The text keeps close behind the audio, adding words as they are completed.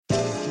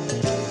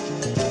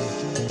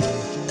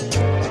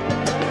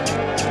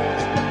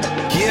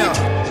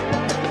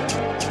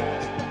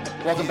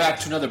Welcome back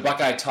to another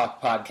Buckeye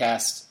Talk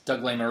podcast.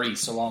 Doug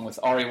Lesmerises, along with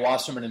Ari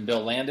Wasserman and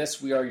Bill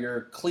Landis. We are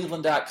your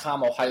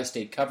Cleveland.com Ohio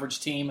State coverage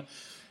team,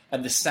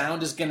 and the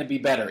sound is going to be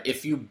better.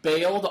 If you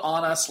bailed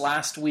on us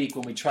last week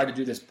when we tried to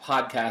do this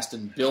podcast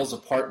in Bill's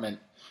apartment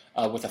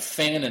with a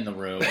fan in the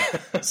room,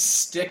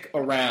 stick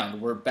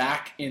around. We're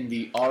back in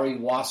the Ari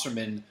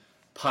Wasserman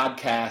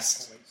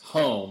podcast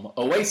home.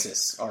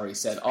 Oasis, Ari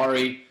said.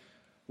 Ari,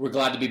 we're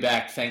glad to be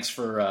back. Thanks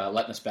for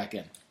letting us back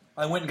in.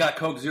 I went and got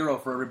Coke Zero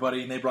for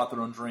everybody, and they brought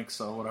their own drinks,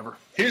 so whatever.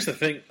 Here's the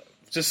thing,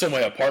 just so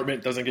my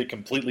apartment doesn't get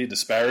completely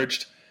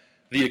disparaged,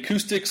 the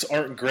acoustics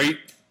aren't great.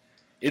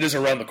 It is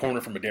around the corner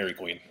from a Dairy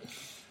Queen.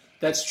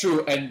 That's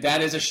true, and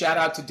that is a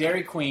shout-out to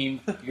Dairy Queen.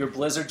 Your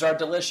blizzards are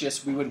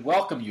delicious. We would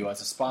welcome you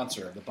as a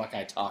sponsor of the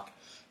Buckeye Talk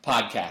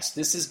podcast.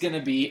 This is going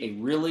to be a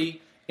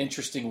really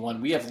interesting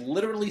one. We have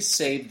literally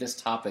saved this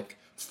topic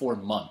for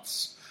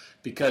months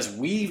because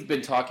we've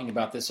been talking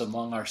about this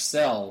among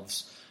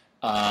ourselves.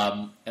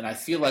 And I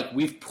feel like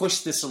we've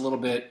pushed this a little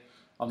bit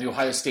on the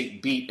Ohio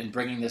State beat in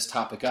bringing this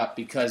topic up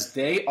because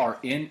they are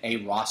in a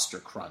roster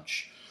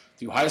crunch.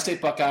 The Ohio State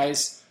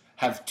Buckeyes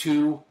have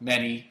too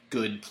many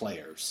good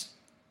players.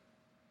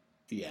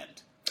 The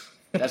end.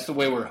 That's the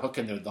way we're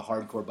hooking the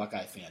hardcore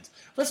Buckeye fans.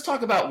 Let's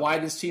talk about why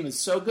this team is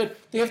so good.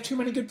 They have too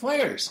many good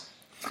players.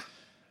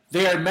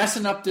 They are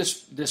messing up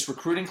this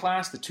recruiting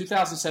class. The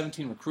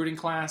 2017 recruiting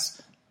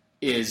class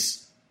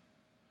is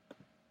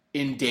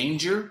in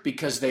danger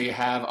because they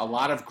have a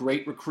lot of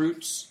great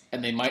recruits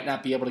and they might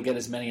not be able to get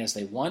as many as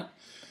they want.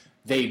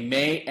 They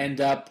may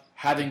end up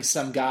having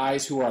some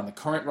guys who are on the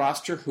current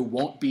roster who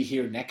won't be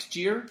here next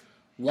year,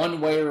 one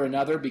way or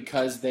another,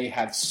 because they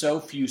have so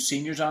few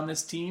seniors on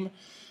this team.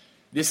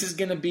 This is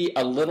going to be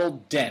a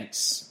little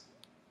dense,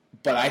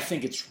 but I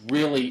think it's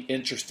really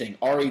interesting.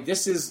 Ari,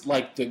 this is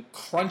like the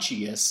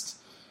crunchiest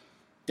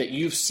that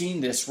you've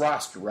seen this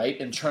roster, right,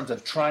 in terms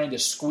of trying to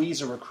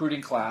squeeze a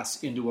recruiting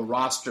class into a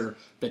roster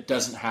that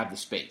doesn't have the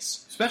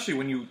space. Especially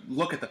when you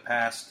look at the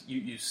past,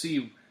 you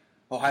see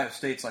Ohio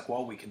State's like,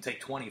 well, we can take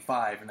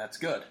 25, and that's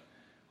good.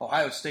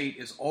 Ohio State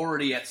is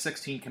already at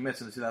 16 commits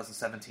in the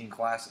 2017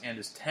 class and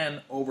is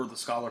 10 over the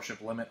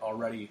scholarship limit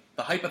already.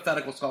 The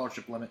hypothetical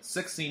scholarship limit,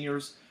 6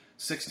 seniors,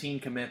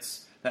 16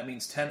 commits. That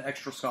means 10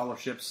 extra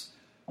scholarships.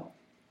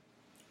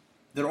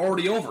 They're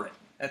already over it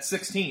at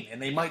 16,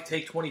 and they might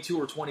take 22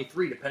 or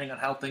 23 depending on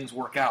how things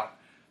work out.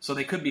 So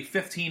they could be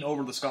 15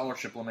 over the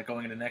scholarship limit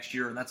going into next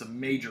year, and that's a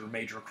major,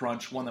 major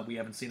crunch, one that we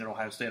haven't seen at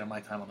Ohio State on my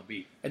time on the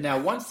beat. And now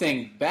one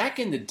thing, back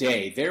in the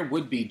day, there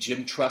would be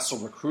Jim Tressel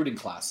recruiting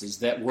classes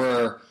that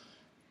were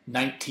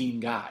 19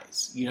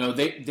 guys. You know,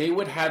 they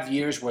would have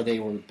years where they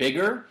were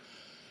bigger,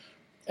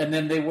 and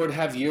then they would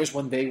have years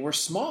when they were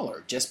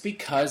smaller, just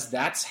because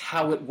that's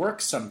how it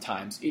works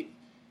sometimes.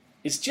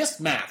 It's just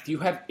math.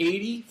 You have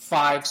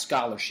 85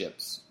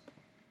 scholarships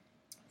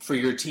for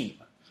your team.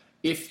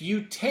 If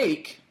you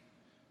take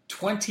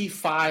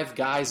 25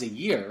 guys a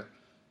year,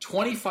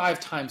 25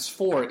 times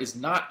 4 is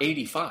not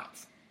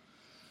 85.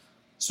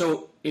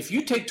 So if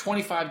you take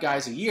 25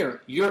 guys a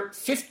year, you're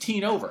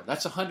 15 over.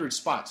 That's 100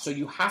 spots. So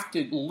you have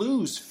to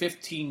lose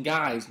 15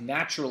 guys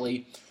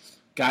naturally.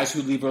 Guys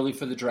who leave early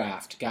for the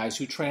draft, guys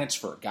who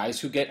transfer, guys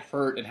who get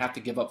hurt and have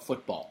to give up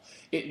football.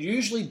 It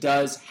usually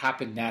does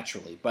happen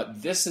naturally,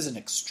 but this is an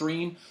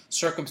extreme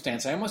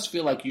circumstance. I almost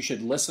feel like you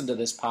should listen to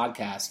this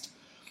podcast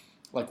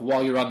like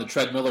while you're on the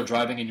treadmill or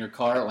driving in your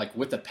car, like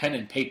with a pen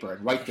and paper,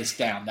 and write this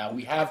down. Now,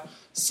 we have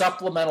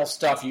supplemental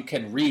stuff you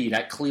can read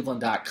at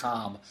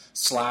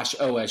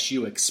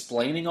cleveland.com/OSU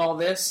explaining all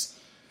this.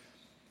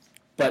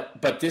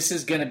 But this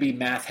is going to be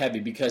math heavy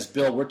because,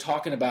 Bill, we're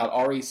talking about,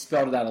 Ari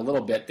spelled it out a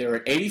little bit. There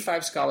are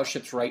 85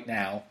 scholarships right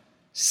now,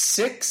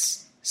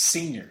 6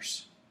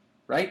 seniors,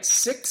 right?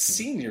 6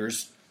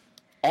 seniors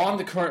on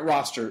the current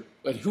roster.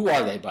 And who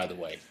are they, by the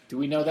way? Do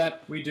we know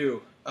that? We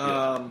do.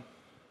 Yeah.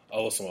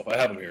 I'll list them up. I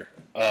have them here.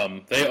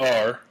 They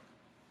are,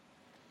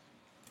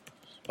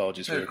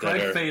 apologies for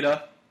Craig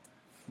Fada,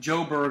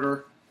 Joe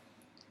Berger,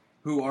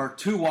 who are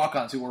 2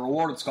 walk-ons who were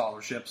awarded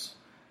scholarships,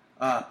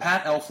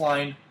 Pat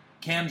Elflein,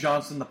 Cam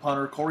Johnson, the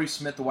punter, Corey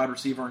Smith, the wide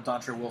receiver, and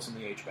Dontre Wilson,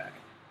 the H-back.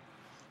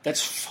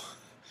 That's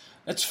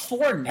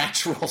 4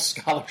 natural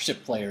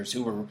scholarship players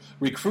who were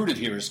recruited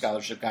here as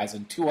scholarship guys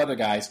and 2 other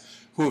guys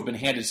who have been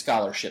handed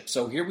scholarships.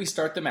 So here we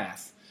start the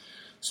math.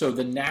 So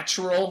the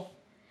natural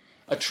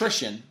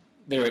attrition,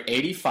 they're at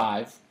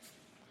 85.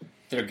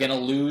 They're going to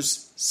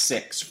lose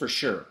 6 for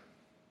sure.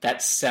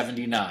 That's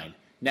 79.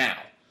 Now,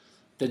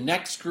 the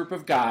next group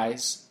of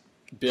guys,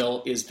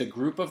 Bill, is the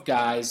group of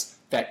guys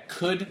that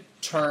could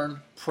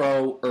turn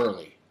pro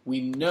early.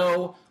 We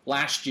know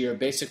last year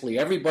basically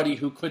everybody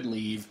who could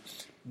leave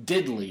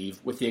did leave,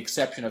 with the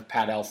exception of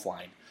Pat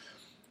Elflein.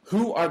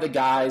 Who are the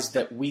guys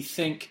that we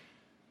think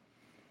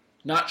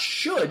not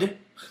should,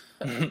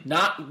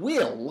 not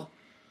will,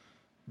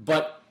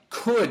 but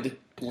could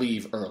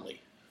leave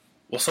early?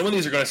 Well, some of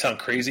these are going to sound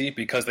crazy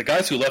because the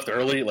guys who left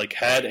early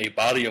had a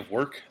body of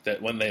work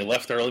that when they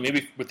left early,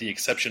 maybe with the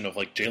exception of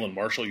Jalen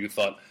Marshall, you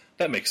thought,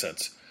 that makes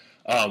sense.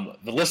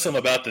 The list them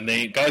about the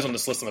name, guys on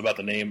this list them about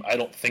the name. I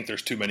don't think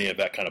there's too many of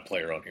that kind of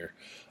player on here.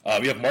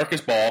 We have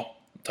Marcus Ball,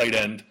 tight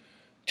end,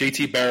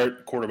 J.T.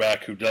 Barrett,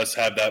 quarterback, who does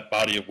have that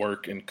body of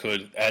work and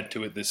could add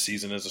to it this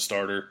season as a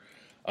starter.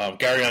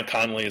 Garyon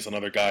Conley is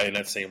another guy in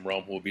that same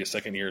realm who will be a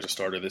second year as a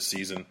starter this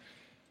season.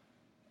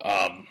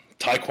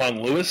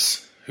 Tyquan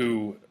Lewis,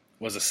 who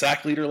was a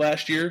sack leader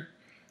last year.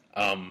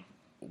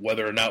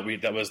 Whether or not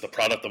that was the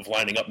product of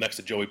lining up next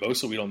to Joey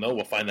Bosa, we don't know.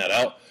 We'll find that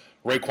out.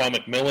 Raekwon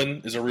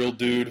McMillan is a real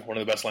dude, one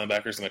of the best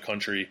linebackers in the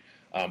country.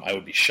 I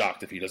would be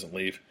shocked if he doesn't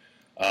leave.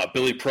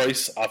 Billy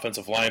Price,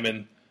 offensive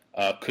lineman,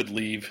 could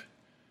leave.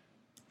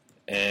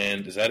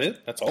 And is that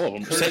it? That's all of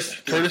them.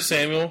 Curtis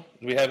Samuel,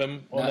 do we have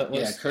him on that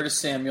list? Yeah, Curtis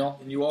Samuel.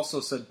 And you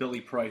also said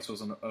Billy Price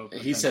was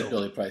He said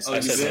Billy Price. Oh,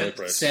 I said Billy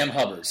Price. Sam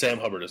Hubbard. Sam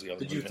Hubbard is the other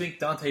one. Did you think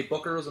Dante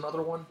Booker was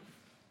another one?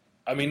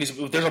 I mean,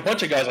 there's a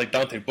bunch of guys like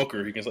Dante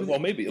Booker who can say, well,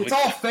 maybe. It's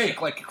all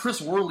fake. Like,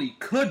 Chris Worley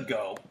could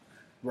go.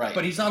 Right.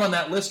 But he's not on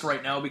that list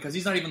right now because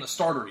he's not even the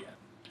starter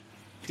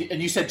yet.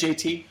 And you said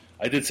JT?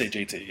 I did say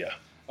JT, yeah.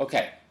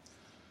 Okay.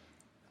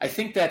 I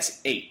think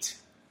that's 8.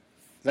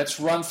 Let's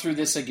run through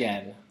this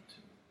again.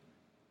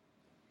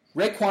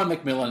 Raekwon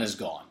McMillan is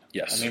gone.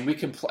 Yes. I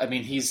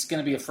mean, he's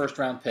going to be a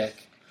first-round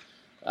pick.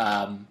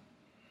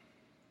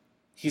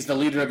 He's the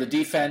leader of the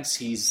defense.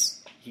 He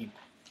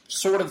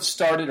sort of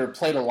started or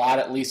played a lot,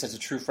 at least as a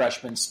true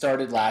freshman.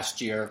 Started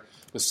last year,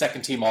 was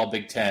second-team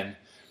All-Big Ten.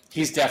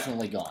 He's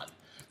definitely gone.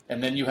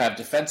 And then you have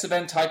defensive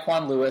end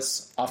Tyquan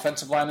Lewis,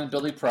 offensive lineman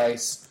Billy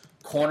Price,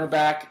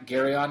 cornerback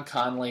Garyon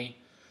Conley,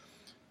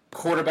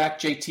 quarterback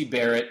J.T.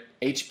 Barrett,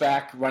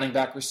 H-back, running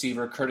back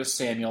receiver Curtis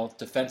Samuel,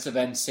 defensive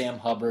end Sam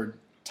Hubbard,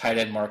 tight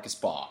end Marcus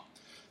Baugh.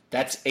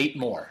 That's 8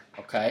 more,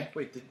 okay?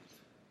 Wait,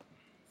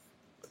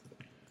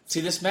 See,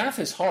 this math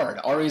is hard.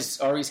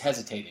 Ari's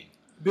hesitating.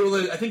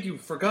 Bill, I think you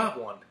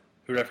forgot one.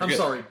 Who did I forget? I'm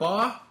sorry.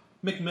 Baugh,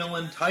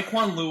 McMillan,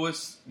 Tyquan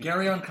Lewis,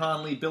 Garyon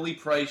Conley, Billy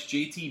Price,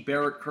 J.T.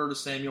 Barrett,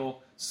 Curtis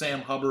Samuel,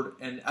 Sam Hubbard,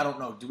 and I don't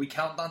know. Do we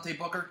count Dante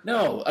Booker?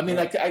 No, I mean,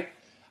 I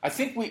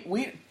think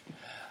we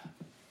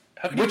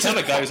How can you count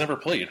a guy who's never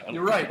played?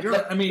 You're right.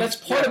 That's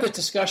part of the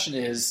discussion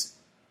is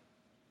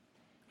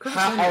Curtis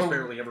Samuel's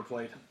barely ever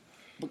played.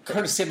 But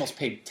Curtis Samuel's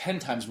paid 10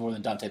 times more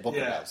than Dante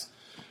Booker does.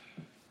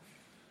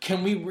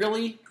 Can we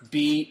really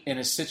be in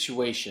a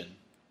situation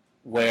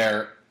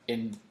where,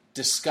 in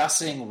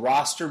discussing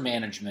roster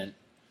management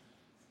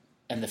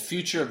and the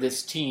future of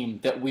this team,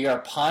 that we are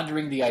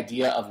pondering the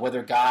idea of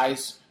whether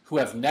guys who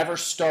have never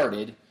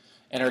started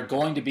and are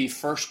going to be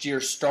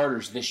first-year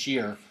starters this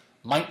year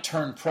might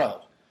turn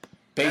pro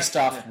based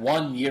off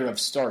 1 year of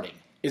starting?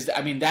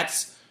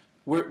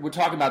 We're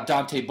talking about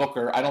Dante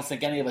Booker. I don't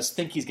think any of us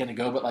think he's going to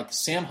go, but like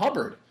Sam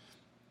Hubbard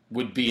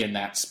would be in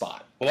that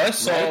spot. Well, I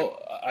saw.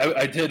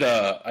 I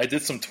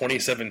did some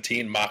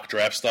 2017 mock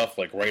draft stuff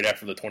like right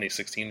after the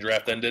 2016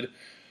 draft ended,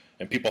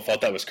 and people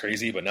thought that was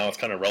crazy, but now it's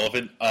kind of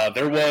relevant.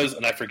 There was,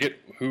 and I forget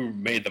who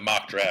made the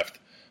mock draft.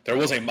 There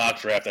was a mock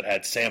draft that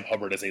had Sam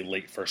Hubbard as a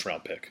late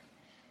first-round pick.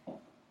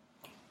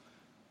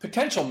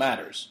 Potential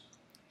matters.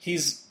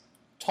 He's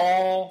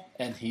tall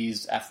and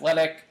he's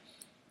athletic,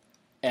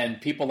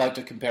 and people like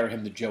to compare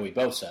him to Joey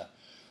Bosa.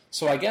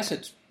 So I guess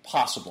it's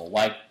possible.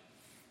 Like,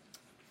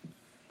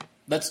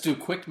 let's do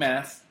quick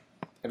math.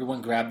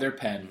 Everyone grab their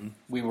pen.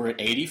 We were at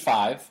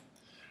 85.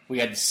 We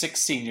had 6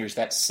 seniors.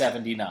 That's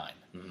 79.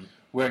 Mm-hmm.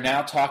 We're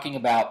now talking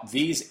about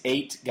these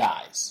 8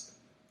 guys.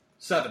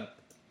 7.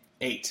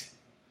 8.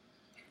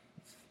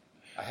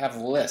 I have a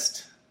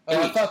list.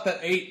 I thought that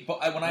 8,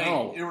 but when I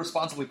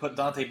irresponsibly put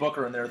Dante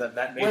Booker in there,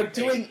 that made it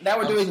 8. Now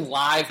we're doing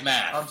live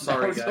math. I'm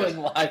sorry, guys. Doing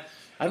live.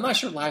 I'm not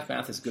sure live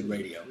math is good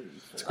radio.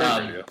 It's great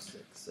radio.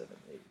 6, 7,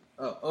 8.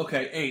 Oh,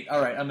 okay, 8. All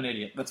right, I'm an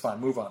idiot. That's fine.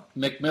 Move on.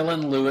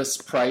 McMillan, Lewis,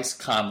 Price,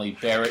 Conley,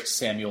 Barrett,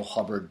 Samuel,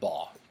 Hubbard,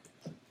 Baugh.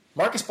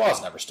 Marcus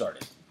Baugh's never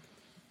started.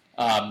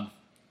 That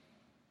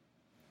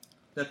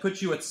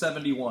puts you at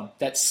 71.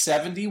 That's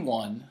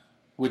 71,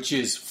 which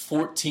is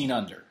 14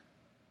 under.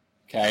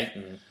 Okay?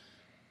 Mm-hmm.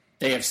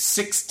 They have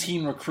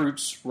 16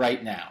 recruits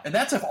right now. And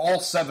that's if all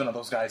 7 of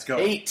those guys go.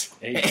 8.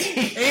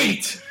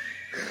 8.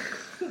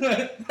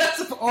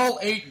 That's if all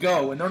 8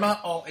 go, and they're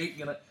not all 8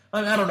 going to...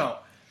 I don't know.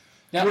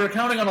 Now, we're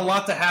counting on a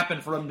lot to happen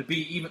for them to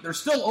be even. They're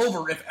still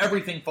over if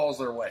everything falls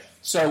their way.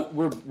 So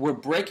we're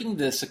breaking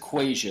this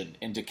equation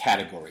into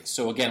categories.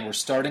 So again, we're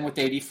starting with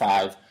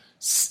 85.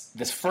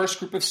 The first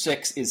group of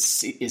 6 is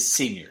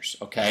seniors.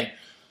 Okay.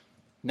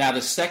 Now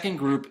the second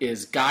group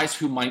is guys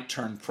who might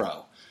turn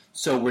pro.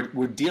 So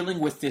we're dealing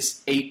with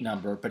this 8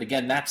 number, but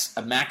again, that's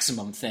a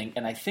maximum thing.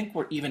 And I think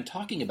we're even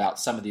talking about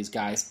some of these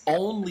guys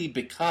only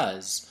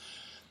because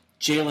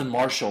Jalen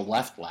Marshall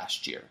left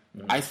last year.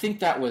 Mm-hmm. I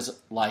think that was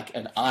like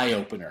an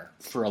eye-opener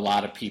for a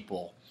lot of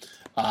people.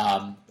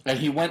 And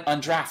he went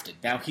undrafted.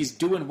 Now, he's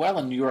doing well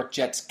in New York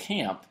Jets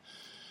camp,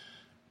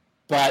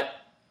 but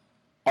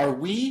are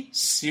we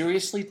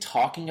seriously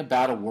talking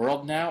about a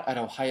world now at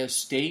Ohio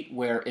State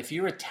where if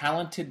you're a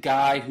talented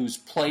guy who's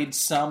played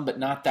some but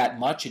not that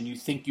much and you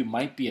think you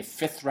might be a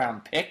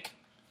 5th-round pick,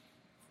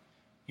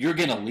 you're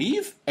going to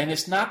leave? And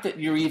it's not that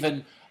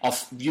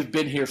you've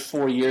been here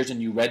 4 years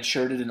and you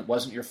redshirted and it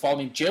wasn't your fault.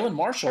 I mean, Jalen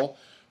Marshall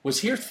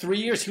was here 3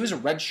 years. He was a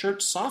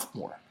redshirt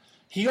sophomore.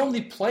 He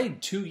only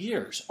played 2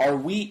 years. Are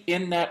we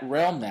in that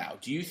realm now?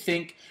 Do you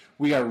think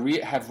we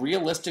have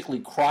realistically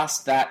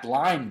crossed that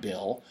line,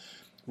 Bill,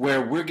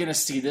 where we're going to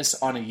see this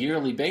on a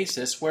yearly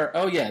basis where,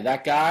 oh, yeah,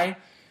 that guy,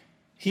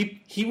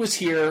 he was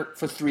here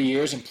for 3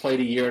 years and played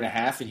a year and a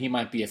half, and he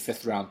might be a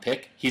fifth-round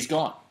pick. He's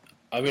gone.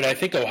 I mean, I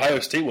think Ohio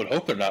State would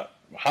hope we're not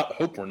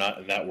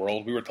in that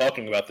world. We were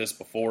talking about this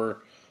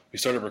before we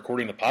started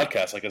recording the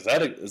podcast. Like, is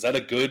that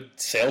a good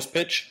sales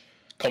pitch?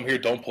 Come here,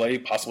 don't play,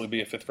 possibly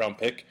be a fifth-round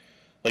pick?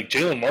 Like,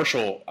 Jalen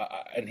Marshall,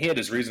 and he had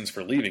his reasons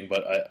for leaving,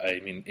 but, I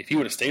mean, if he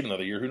would have stayed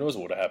another year, who knows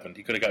what would have happened?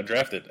 He could have got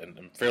drafted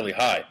and fairly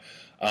high.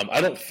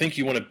 I don't think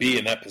you want to be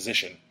in that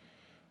position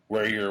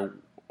where you're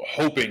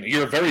hoping –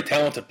 you're a very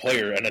talented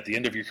player, and at the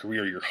end of your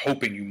career, you're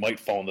hoping you might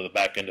fall into the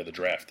back end of the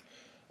draft.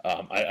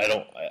 And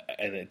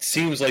it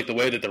seems like the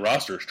way that the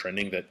roster is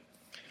trending that,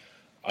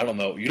 I don't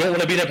know, you don't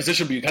want to be in that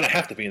position, but you kind of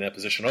have to be in that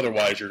position.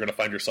 Otherwise, you're going to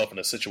find yourself in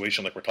a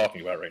situation like we're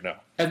talking about right now.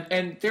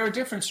 And there are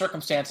different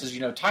circumstances. You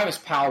know,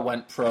 Tyvis Powell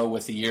went pro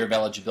with a year of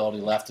eligibility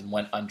left and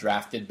went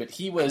undrafted, but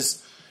he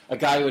was a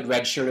guy who had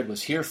redshirted,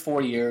 was here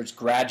 4 years,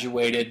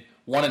 graduated,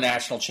 won a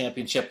national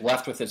championship,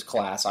 left with his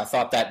class. I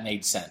thought that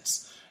made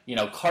sense. You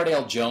know,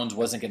 Cardale Jones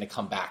wasn't going to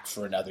come back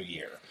for another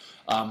year.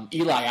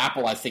 Eli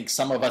Apple, I think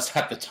some of us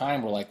at the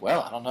time were like,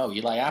 well, I don't know,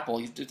 Eli Apple,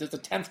 he's the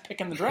 10th pick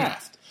in the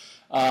draft.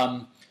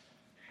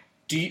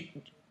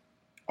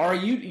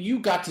 You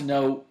got to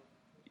know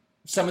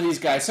some of these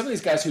guys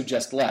who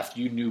just left,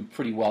 you knew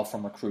pretty well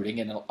from recruiting,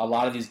 and a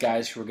lot of these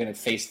guys who are going to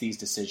face these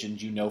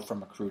decisions, you know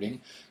from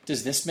recruiting.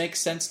 Does this make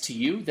sense to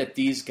you that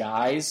these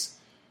guys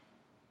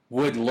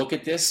would look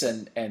at this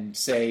and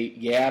say,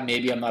 yeah,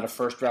 maybe I'm not a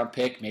first-round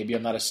pick, maybe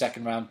I'm not a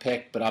second-round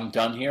pick, but I'm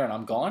done here and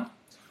I'm gone?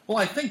 Well,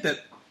 I think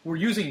that we're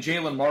using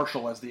Jalen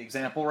Marshall as the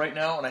example right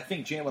now, and I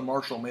think Jalen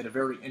Marshall made a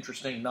very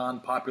interesting,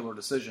 non-popular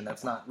decision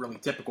that's not really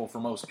typical for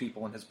most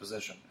people in his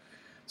position.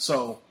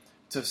 So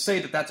to say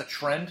that that's a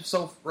trend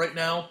right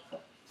now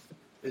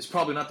is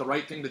probably not the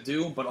right thing to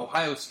do, but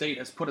Ohio State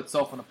has put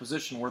itself in a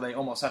position where they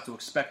almost have to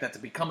expect that to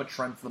become a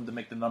trend for them to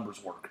make the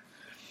numbers work.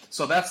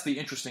 So that's the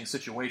interesting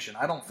situation.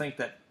 I don't think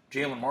that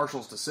Jalen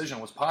Marshall's decision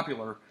was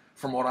popular,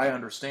 from what I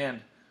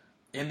understand,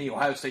 in the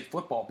Ohio State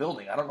football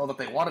building. I don't know that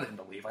they wanted him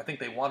to leave. I think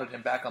they wanted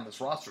him back on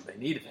this roster. They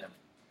needed him.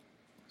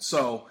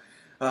 So,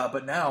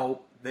 but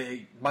now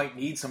they might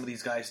need some of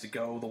these guys to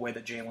go the way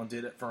that Jalen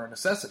did it for a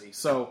necessity.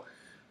 So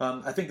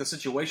I think the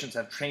situations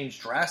have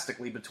changed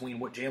drastically between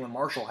what Jalen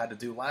Marshall had to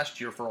do last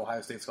year for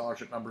Ohio State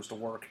scholarship numbers to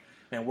work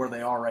and where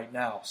they are right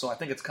now. So I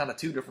think it's kind of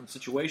two different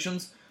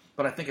situations.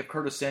 But I think if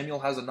Curtis Samuel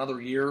has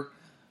another year,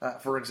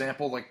 for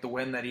example, like the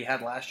win that he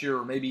had last year,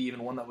 or maybe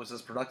even one that was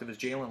as productive as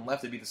Jalen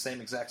left, it'd be the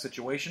same exact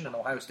situation, and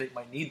Ohio State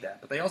might need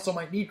that. But they also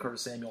might need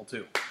Curtis Samuel,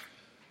 too.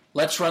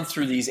 Let's run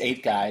through these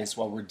 8 guys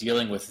while we're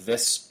dealing with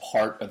this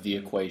part of the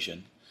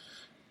equation.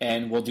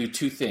 And we'll do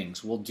 2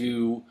 things. We'll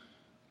do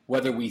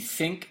whether we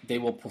think they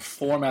will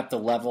perform at the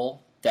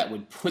level that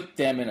would put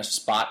them in a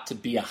spot to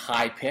be a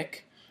high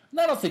pick.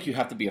 And I don't think you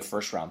have to be a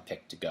first-round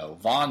pick to go.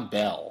 Von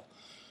Bell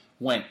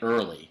went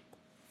early,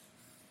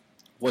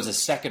 was a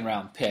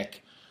second-round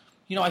pick.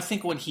 You know, I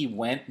think when he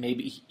went,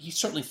 maybe he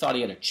certainly thought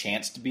he had a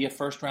chance to be a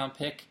first-round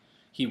pick.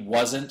 He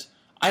wasn't.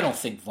 I don't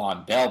think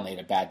Von Bell made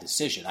a bad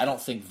decision. I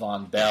don't think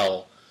Von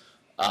Bell,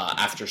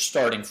 after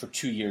starting for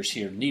 2 years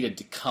here, needed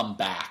to come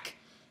back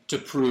to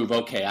prove,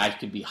 okay, I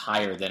could be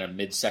higher than a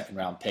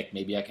mid-second-round pick.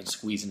 Maybe I can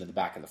squeeze into the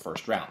back of the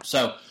first round.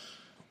 So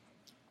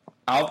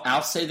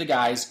I'll say the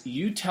guys,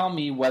 you tell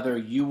me whether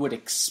you would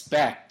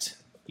expect,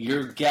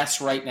 your guess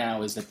right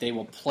now is that they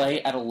will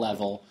play at a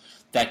level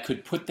that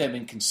could put them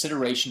in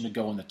consideration to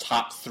go in the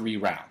top 3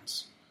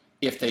 rounds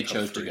if they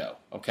chose to go,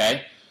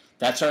 okay?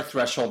 That's our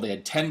threshold. They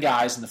had 10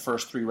 guys in the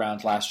first 3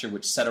 rounds last year,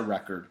 which set a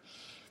record.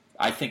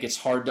 I think it's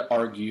hard to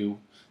argue.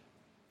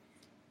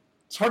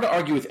 It's hard to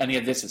argue with any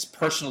of this. It's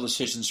personal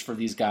decisions for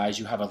these guys.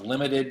 You have a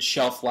limited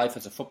shelf life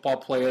as a football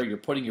player. You're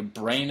putting your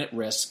brain at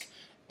risk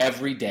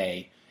every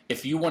day.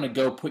 If you want to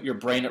go put your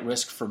brain at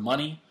risk for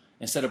money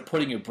instead of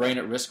putting your brain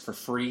at risk for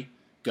free,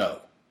 go.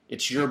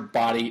 It's your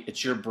body,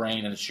 it's your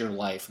brain, and it's your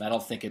life. And I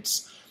don't think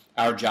it's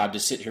our job to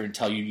sit here and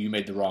tell you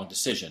made the wrong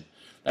decision.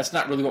 That's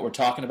not really what we're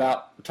talking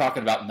about. We're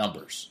talking about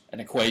numbers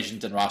and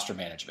equations and roster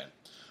management.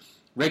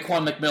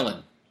 Raekwon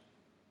McMillan.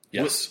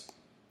 Yes.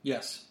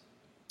 Yes.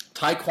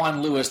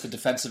 Tyquan Lewis, the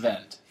defensive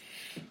end.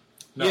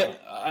 No. Yeah,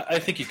 I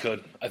think you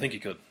could.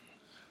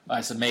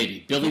 I said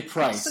maybe. Billy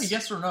Price. Say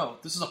yes or no.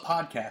 This is a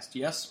podcast.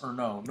 Yes or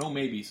no. No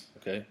maybes.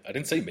 Okay. I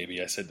didn't say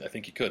maybe. I said I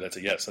think you could. That's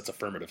a yes. That's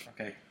affirmative.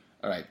 Okay.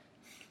 All right.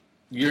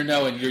 Your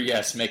no and your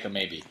yes make a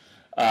maybe.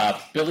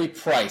 Billy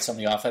Price on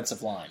the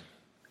offensive line.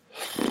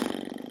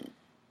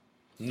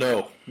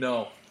 No.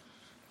 No.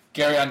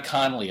 Garyon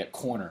Conley at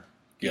corner.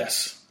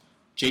 Yes.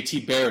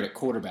 JT Barrett at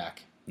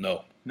quarterback.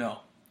 No. No.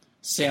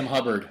 Sam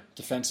Hubbard,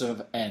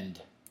 defensive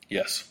end.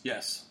 Yes.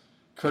 Yes.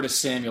 Curtis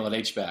Samuel at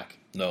H-back.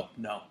 No.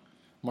 No.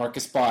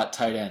 Marcus Bott,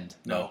 tight end.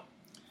 No.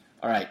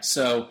 All right,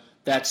 so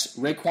that's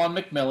Raekwon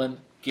McMillan,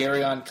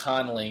 Garyon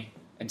Conley,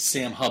 and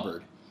Sam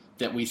Hubbard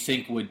that we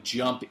think would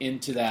jump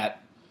into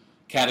that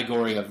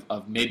category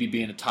of maybe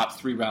being a top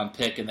 3-round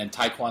pick, and then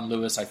Tyquan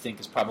Lewis, I think,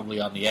 is probably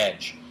on the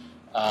edge.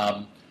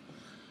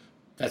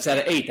 That's out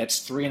of 8.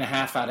 That's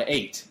 3.5 out of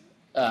 8.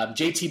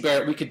 J.T.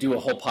 Barrett, we could do a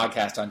whole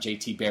podcast on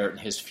J.T. Barrett and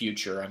his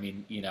future. I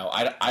mean,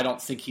 I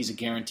don't think he's a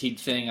guaranteed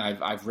thing.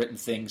 I've written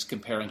things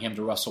comparing him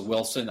to Russell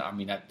Wilson. I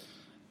mean,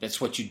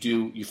 that's what you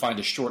do. You find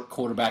a short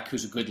quarterback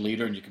who's a good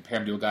leader, and you compare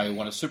him to a guy who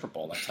won a Super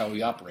Bowl. That's how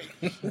we operate.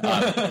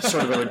 It's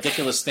sort of a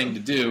ridiculous thing to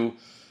do.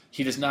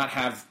 He does not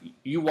have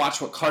 – you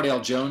watch what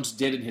Cardale Jones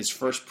did in his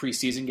first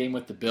preseason game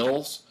with the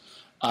Bills.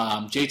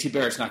 J.T.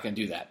 Barrett's not going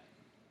to do that.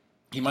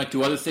 He might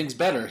do other things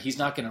better. He's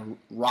not going to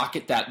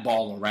rocket that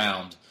ball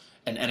around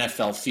an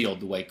NFL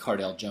field the way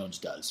Cardale Jones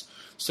does.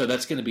 So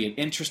that's going to be an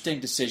interesting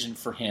decision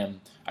for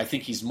him. I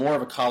think he's more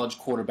of a college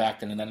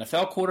quarterback than an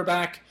NFL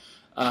quarterback.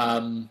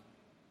 I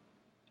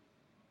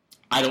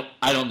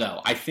don't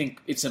know. I think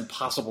it's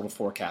impossible to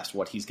forecast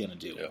what he's going to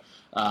do.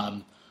 Yeah.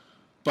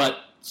 But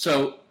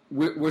so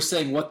we're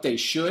saying what they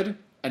should,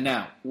 and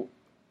now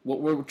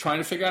what we're trying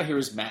to figure out here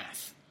is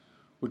math.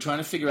 We're trying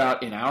to figure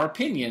out, in our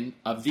opinion,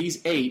 of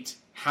these 8,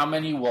 how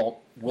many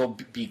will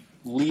be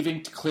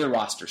leaving to clear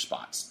roster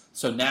spots.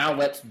 So now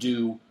let's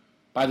do.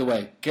 By the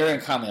way,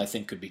 Garyon Conley I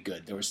think could be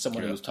good. There was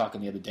someone who was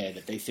talking the other day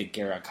that they think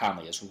Garyon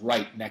Conley is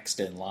right next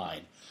in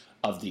line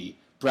of the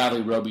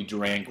Bradley Roby,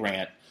 Duran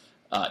Grant,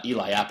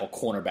 Eli Apple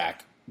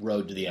cornerback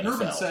road to the NFL.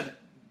 Nervin said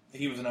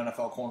he was an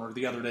NFL corner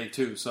the other day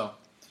too. So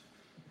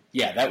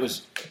yeah, that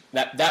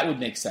would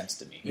make sense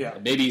to me. Yeah.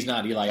 Maybe he's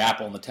not Eli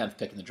Apple in the 10th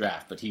pick in the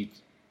draft, but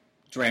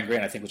Duran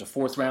Grant I think was a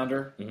 4th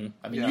rounder. Mm-hmm.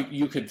 I mean,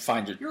 you could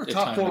find it. You're a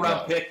top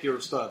 4-round pick. You're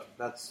a stud.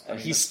 That's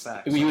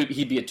fact.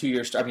 He'd be a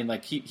 2-year star. I mean,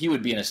 like he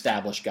would be an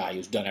established guy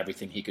who's done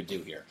everything he could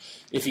do here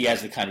if he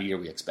has the kind of year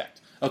we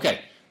expect. Okay,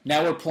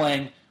 now we're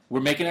playing.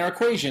 We're making our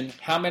equation.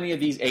 How many of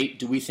these 8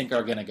 do we think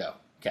are going to go?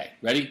 Okay,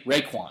 ready?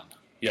 Raekwon.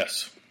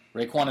 Yes.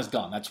 Raekwon is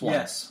gone. That's 1.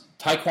 Yes.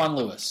 Tyquan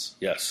Lewis.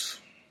 Yes.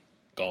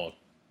 Gone.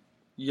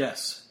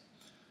 Yes.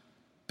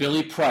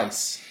 Billy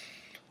Price.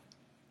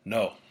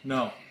 No.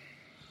 I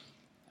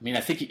mean, I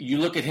think you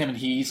look at him and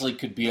he easily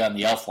could be on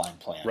the Elfline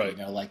plan. Right.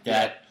 Like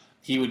that. Yeah.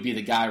 He would be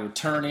the guy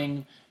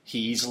returning.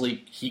 He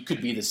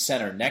could be the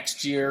center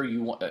next year.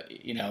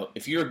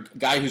 If you're a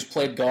guy who's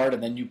played guard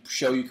and then you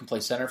show you can play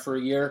center for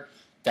a year,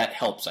 that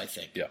helps, I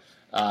think. Yeah.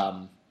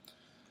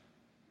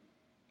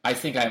 I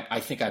think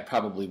I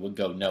probably would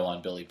go no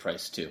on Billy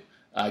Price too.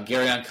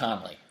 Garyon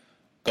Conley.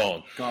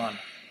 Gone.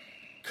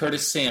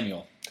 Curtis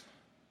Samuel.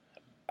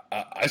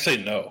 I say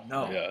no.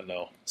 No. Yeah,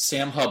 no.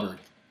 Sam Hubbard.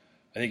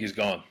 I think he's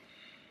gone.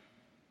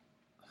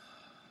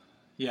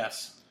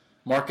 Yes.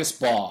 Marcus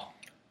Baugh.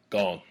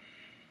 Gone.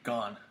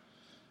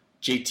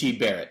 J.T.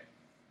 Barrett.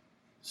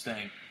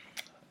 Staying.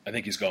 I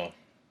think he's gone.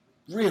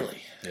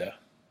 Really? Yeah.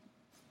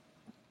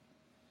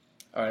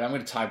 All right, I'm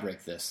going to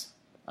tie-break this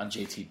on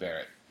J.T.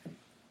 Barrett.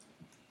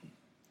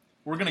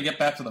 We're going to get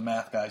back to the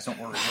math, guys. Don't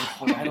worry.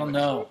 I don't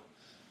know.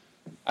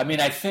 I mean,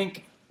 I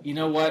think, you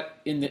know what?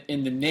 In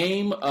the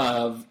name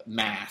of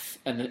math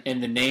and in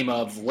the name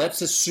of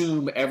let's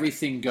assume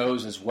everything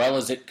goes as well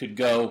as it could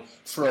go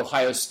for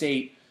Ohio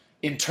State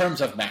in terms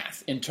of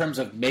math, in terms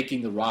of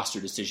making the roster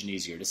decision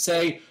easier. To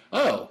say,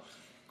 oh,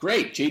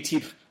 great,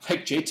 J.T.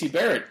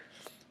 Barrett.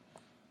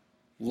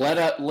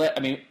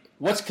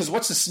 What's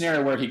the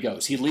scenario where he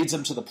goes? He leads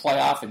them to the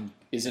playoff and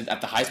isn't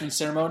at the Heisman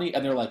ceremony,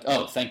 and they're like,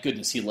 oh, thank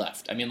goodness he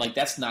left. I mean, like,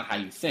 that's not how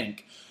you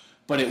think.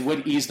 But it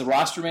would ease the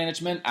roster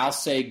management. I'll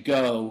say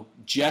go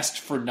just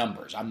for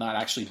numbers. I'm not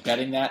actually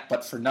betting that,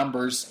 but for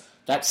numbers,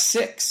 that's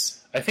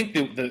 6. I think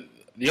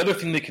the other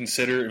thing to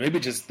consider, maybe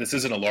just this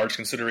isn't a large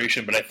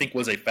consideration, but I think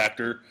was a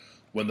factor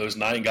when those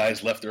 9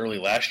 guys left early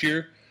last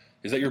year,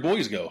 is that your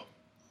boys go.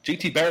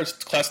 J.T. Barrett's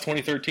class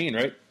 2013,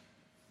 right?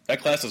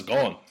 That class is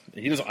gone.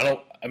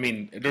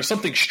 There's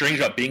something strange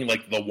about being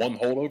like the one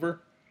holdover,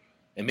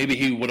 and maybe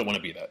he wouldn't want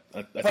to be that.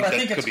 I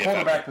think his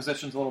quarterback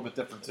position's a little bit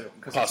different too,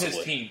 because it's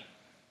his team.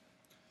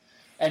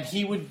 And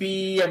he would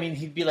be,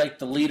 he'd be like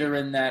the leader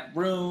in that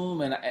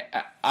room, and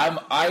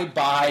I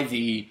buy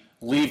the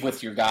leave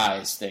with your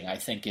guys thing. I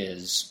think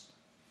is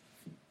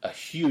a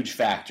huge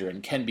factor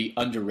and can be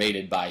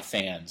underrated by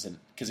fans, and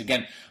because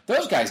again,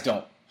 players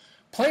don't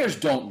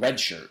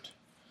redshirt.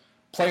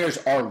 Players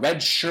are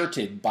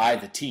redshirted by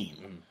the team.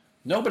 Mm-hmm.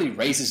 Nobody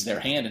raises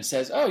their hand and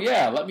says, oh,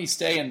 yeah, let me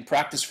stay and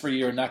practice for a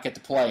year and not get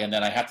to play, and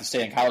then I have to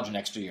stay in college an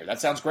extra year.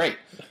 That sounds great.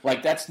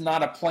 Like, that's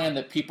not a plan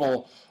that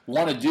people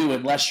want to do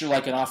unless you're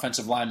like an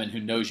offensive lineman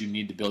who knows you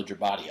need to build your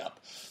body up.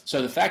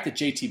 So the fact that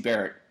J.T.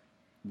 Barrett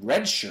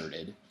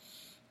redshirted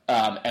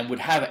and would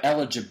have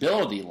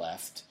eligibility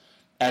left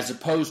as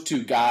opposed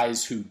to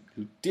guys who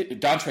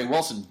did – Dontre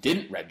Wilson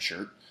didn't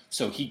redshirt,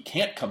 so he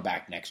can't come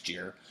back next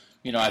year.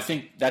 I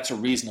think that's a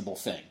reasonable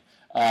thing.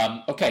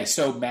 Okay,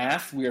 so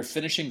math. We are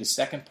finishing the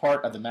second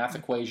part of the math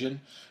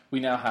equation. We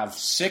now have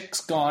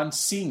 6 gone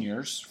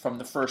seniors from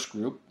the first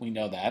group. We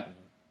know that.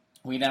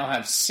 We now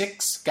have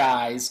 6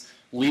 guys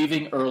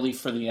leaving early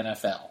for the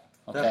NFL.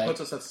 Okay? That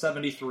puts us at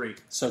 73.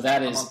 So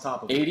that I'm is on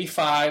top of it.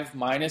 85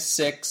 minus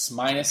 6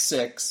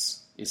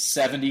 is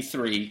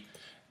 73.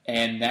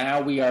 And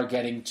now we are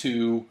getting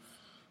to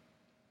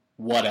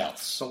what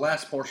else? The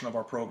last portion of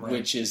our program,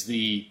 Which is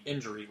the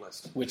injury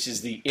list.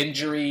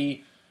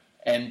 injury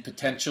and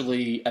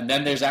potentially, and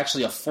then there's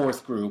actually a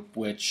fourth group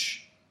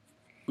which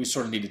we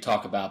sort of need to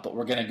talk about, but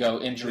we're going to go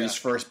injuries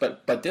first.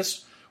 But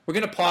this, we're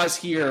going to pause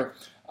here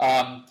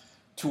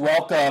to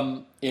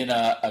welcome in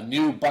a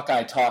new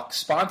Buckeye Talk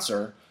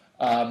sponsor,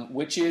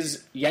 which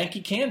is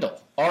Yankee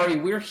Candle. Ari,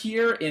 we're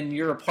here in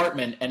your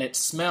apartment and it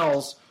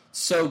smells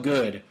so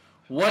good.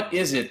 What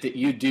is it that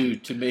you do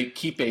to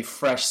keep a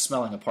fresh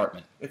smelling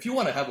apartment? If you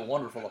want to have a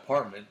wonderful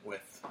apartment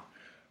with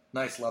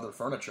nice leather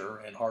furniture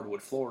and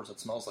hardwood floors that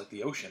smells like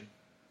the ocean,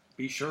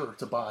 be sure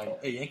to buy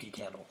a Yankee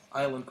Candle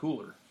Island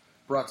Cooler,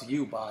 brought to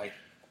you by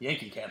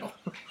Yankee Candle.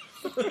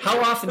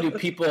 How often do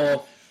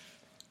people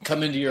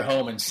come into your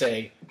home and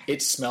say,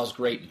 it smells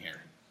great in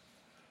here?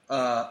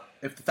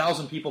 If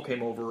 1,000 people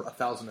came over,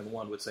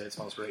 1,001 would say it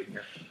smells great in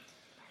here.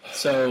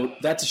 So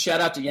that's a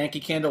shout out to Yankee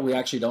Candle. We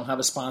actually don't have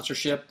a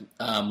sponsorship,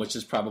 which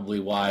is probably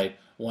why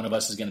one of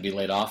us is going to be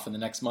laid off in the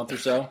next month or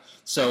so.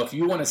 So if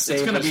you want to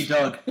save, It's going to be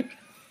Doug.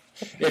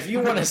 If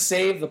you want to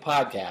save the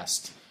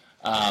podcast,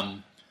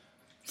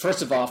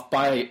 first of all,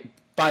 buy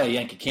a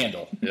Yankee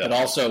Candle. Yeah. But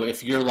also,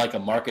 if you're like a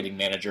marketing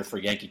manager for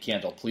Yankee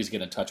Candle, please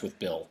get in touch with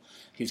Bill.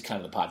 He's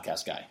kind of the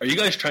podcast guy. Are you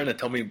guys trying to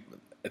tell me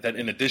that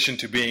in addition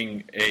to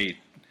being a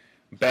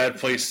bad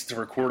place to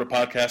record a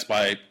podcast,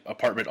 my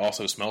apartment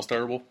also smells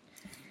terrible?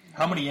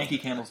 How many Yankee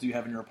Candles do you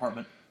have in your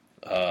apartment?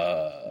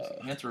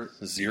 Answer it.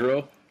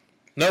 0.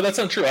 No, that's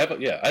not true. I have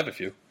a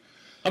few.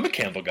 I'm a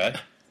candle guy.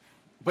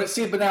 But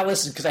now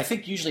listen, because I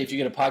think usually if you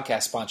get a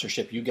podcast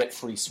sponsorship, you get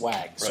free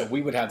swag. So Right.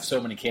 we would have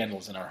so many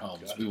candles in our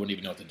homes, we wouldn't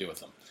even know what to do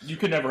with them. You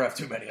could never have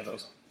too many of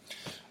those.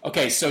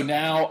 Okay, so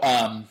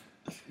now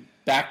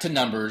back to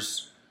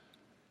numbers.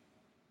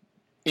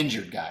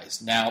 Injured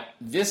guys. Now,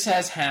 this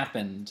has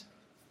happened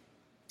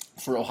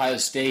for Ohio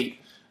State.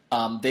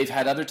 They've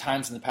had other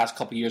times in the past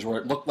couple of years where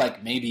it looked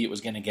like maybe it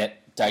was going to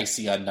get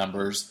dicey on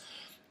numbers,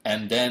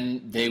 and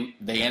then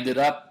they ended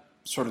up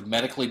sort of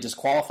medically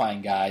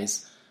disqualifying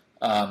guys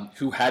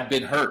who had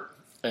been hurt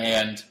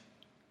and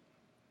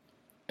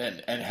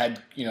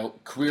had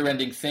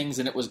career-ending things,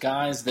 and it was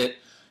guys that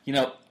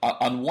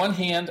on one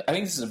hand, I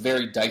think this is a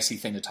very dicey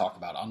thing to talk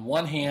about. On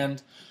one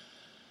hand,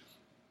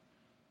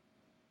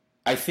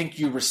 I think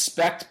you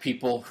respect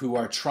people who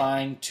are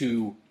trying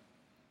to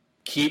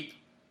keep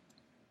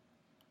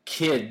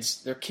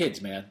kids, they're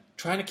kids, man,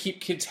 trying to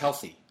keep kids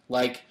healthy.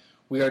 Like,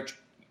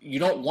 you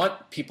don't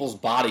want people's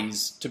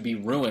bodies to be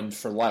ruined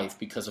for life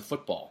because of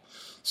football.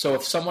 So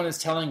if someone is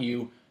telling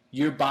you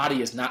your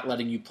body is not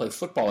letting you play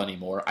football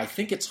anymore, I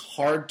think it's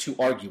hard to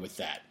argue with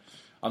that.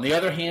 On the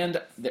other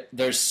hand,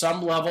 there's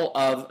some level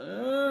of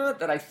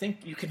that I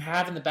think you can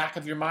have in the back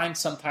of your mind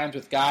sometimes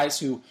with guys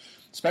who,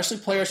 especially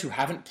players who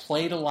haven't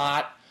played a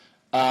lot,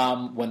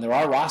 when there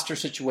are roster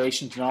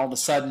situations and all of a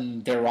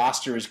sudden their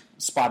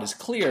spot is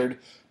cleared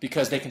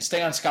because they can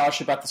stay on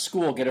scholarship at the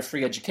school, get a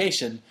free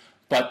education,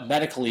 but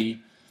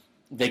medically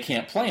they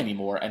can't play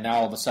anymore, and now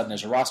all of a sudden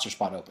there's a roster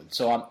spot open.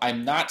 So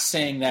I'm not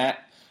saying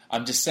that.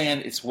 I'm just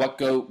saying it's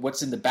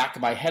what's in the back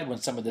of my head when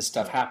some of this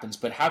stuff happens.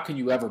 But how can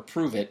you ever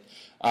prove it?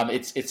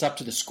 It's up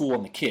to the school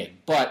and the kid.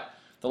 But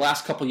the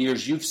last couple of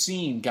years, you've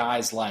seen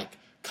guys like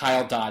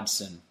Kyle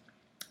Dodson,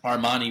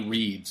 Armani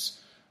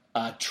Reeves,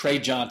 Trey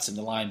Johnson,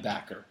 the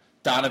linebacker,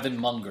 Donovan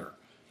Munger,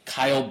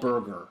 Kyle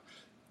Berger,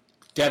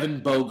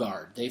 Devin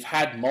Bogard. They've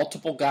had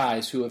multiple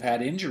guys who have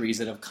had injuries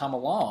that have come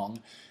along,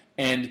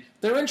 and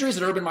they're injuries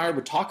that Urban Meyer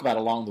would talk about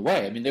along the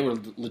way. I mean, they were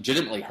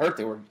legitimately hurt.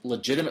 They were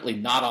legitimately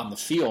not on the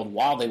field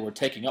while they were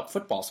taking up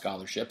football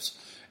scholarships,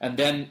 and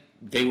then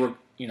they were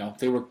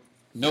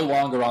no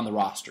longer on the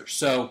roster.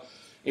 So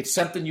it's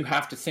something you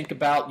have to think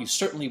about. You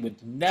certainly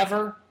would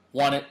never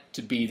want it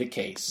to be the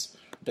case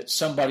that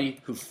somebody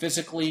who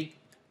physically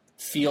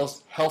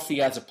feels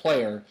healthy as a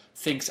player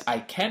thinks I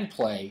can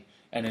play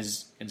and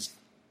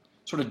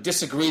sort of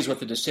disagrees with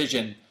the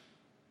decision,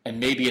 and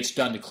maybe it's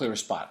done to clear a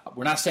spot.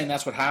 We're not saying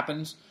that's what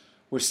happens.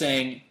 We're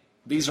saying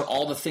these are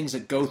all the things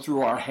that go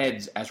through our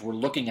heads as we're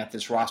looking at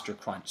this roster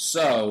crunch.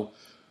 So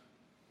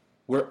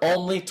we're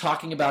only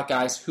talking about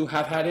guys who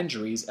have had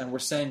injuries, and we're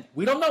saying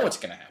we don't know what's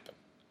going to happen.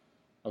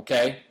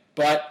 Okay?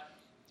 But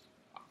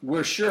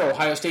we're sure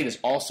Ohio State is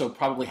also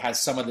probably has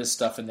some of this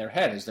stuff in their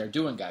head as they're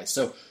doing guys.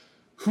 So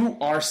who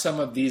are some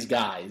of these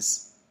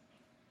guys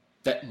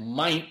that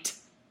might,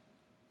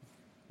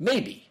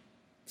 maybe,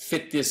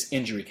 fit this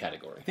injury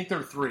category? I think there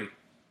are 3.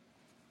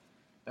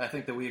 I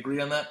think that we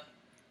agree on that.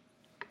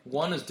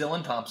 One is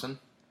Dylan Thompson,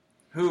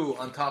 who,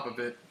 on top of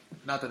it,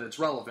 not that it's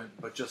relevant,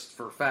 but just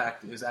for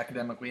fact, is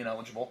academically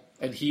ineligible.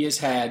 And he has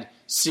had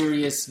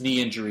serious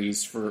knee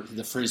injuries for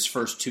his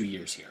first 2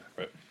 years here.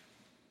 Right.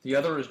 The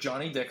other is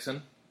Johnny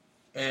Dixon,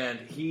 and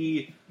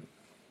he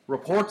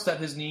reports that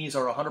his knees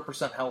are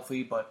 100%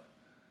 healthy, but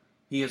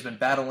he has been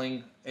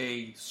battling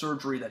a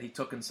surgery that he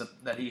took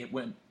that he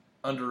went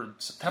under in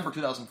September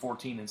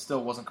 2014 and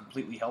still wasn't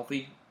completely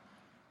healthy.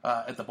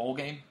 at the bowl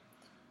game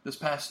this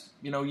past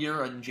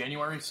year in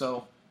January.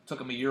 So it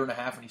took him a year and a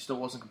half, and he still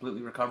wasn't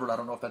completely recovered. I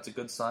don't know if that's a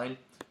good sign.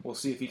 We'll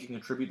see if he can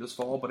contribute this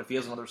fall. But if he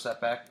has another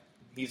setback,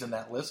 he's in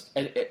that list.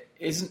 And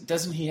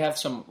doesn't he have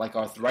some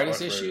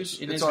arthritis issues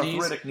in his knees?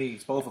 It's arthritic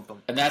knees, both of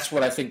them. And that's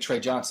what I think Trey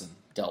Johnson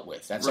dealt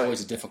with. That's Right.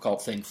 always a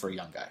difficult thing for a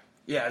young guy.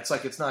 Yeah,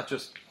 it's not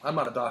just, I'm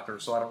not a doctor,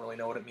 so I don't really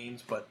know what it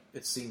means, but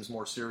it seems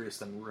more serious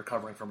than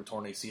recovering from a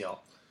torn ACL.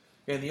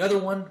 And the other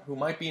one, who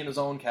might be in his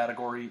own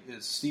category,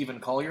 is Stephen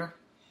Collier,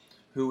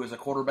 who is a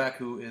quarterback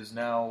who is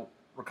now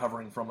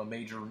recovering from a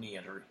major knee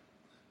injury,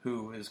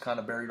 who is kind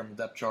of buried on the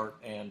depth chart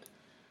and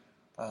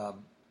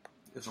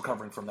is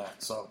recovering from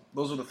that. So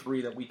those are the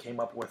three that we came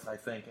up with, I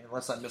think,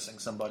 unless I'm missing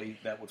somebody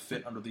that would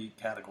fit under the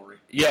category.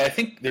 Yeah, I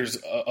think there's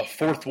a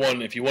fourth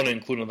one, if you want to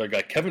include another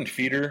guy, Kevin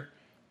Feeder,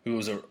 who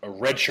was a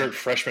redshirt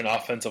freshman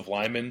offensive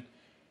lineman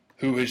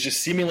who has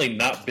just seemingly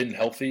not been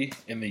healthy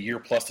in the year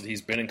plus that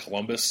he's been in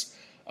Columbus.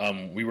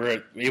 We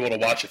were able to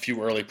watch a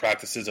few early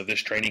practices of this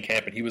training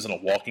camp, and he was in a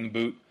walking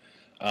boot.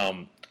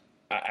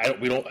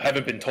 We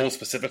haven't been told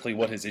specifically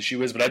what his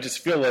issue is, but I just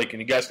feel like,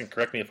 and you guys can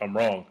correct me if I'm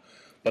wrong,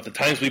 but the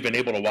times we've been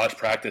able to watch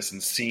practice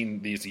and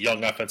seen these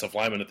young offensive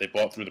linemen that they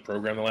brought through the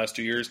program the last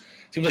 2 years,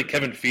 it seems like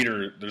Kevin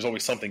Feeder, there's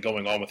always something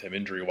going on with him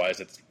injury-wise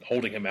that's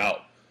holding him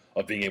out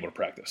of being able to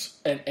practice.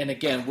 And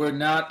again,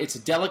 it's a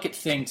delicate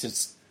thing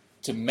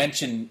to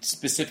mention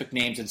specific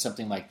names in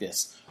something like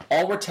this.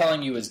 All we're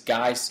telling you is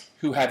guys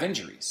who have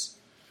injuries.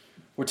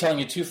 We're telling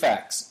you two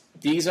facts.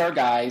 These are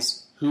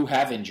guys who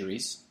have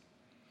injuries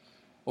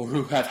or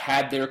who have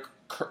had their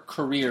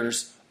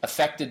careers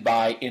affected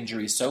by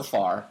injuries so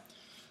far.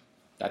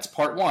 That's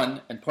part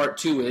one. And part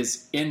two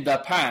is, in the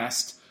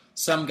past,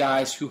 some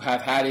guys who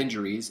have had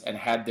injuries and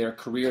had their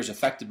careers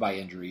affected by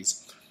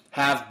injuries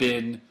have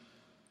been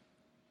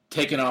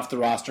taken off the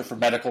roster for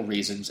medical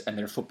reasons, and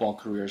their football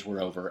careers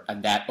were over,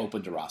 and that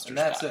opened a roster And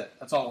that's spot. it.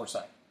 That's all we're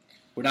saying.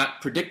 We're not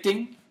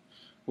predicting.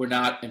 We're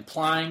not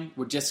implying.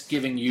 We're just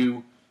giving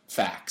you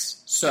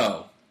facts.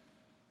 So,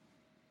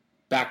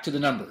 back to the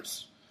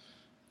numbers.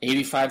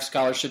 85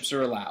 scholarships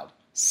are allowed.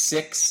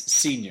 6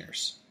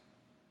 seniors.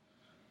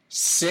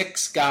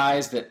 6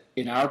 guys that,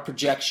 in our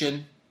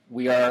projection,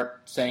 we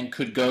are saying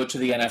could go to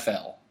the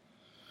NFL.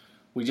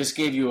 We just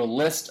gave you a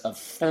list of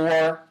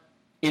 4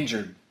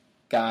 injured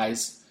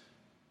guys.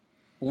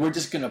 We're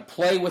just going to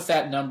play with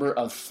that number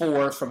of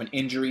 4 from an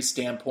injury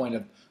standpoint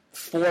of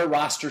 4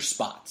 roster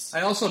spots.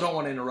 I also don't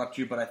want to interrupt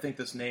you, but I think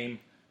this name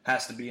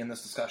has to be in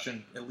this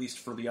discussion, at least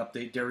for the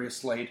update. Darius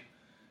Slade,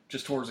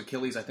 just towards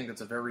Achilles. I think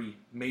it's a very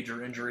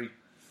major injury.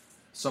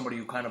 Somebody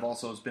who kind of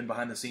also has been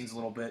behind the scenes a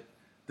little bit.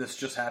 This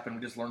just happened.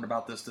 We just learned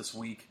about this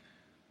week.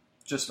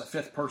 Just a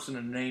 5th person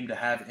and name to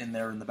have in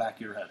there in the back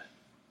of your head.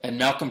 And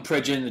Malcolm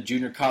Pridgeon, the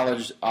junior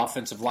college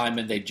offensive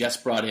lineman they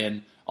just brought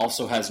in,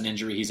 also has an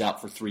injury. He's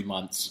out for 3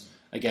 months.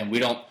 Again,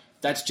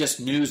 that's just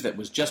news that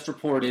was just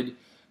reported.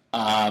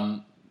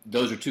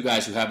 Those are 2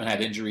 guys who haven't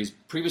had injuries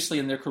previously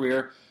in their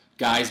career.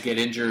 Guys get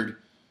injured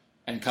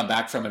and come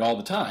back from it all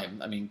the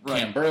time. I mean, Right.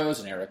 Cam Burrows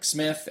and Eric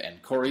Smith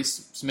and Corey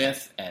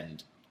Smith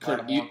and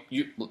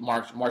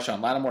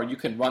Marshawn Lattimore. You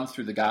can run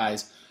through the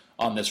guys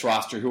on this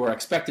roster who are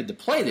expected to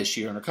play this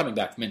year and are coming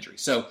back from injury.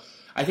 So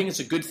I think it's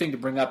a good thing to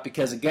bring up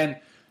because, again,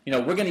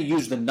 we're going to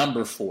use the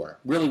number 4,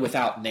 really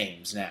without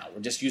names now.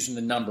 We're just using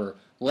the number.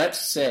 Let's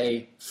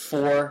say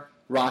 4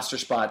 roster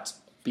spots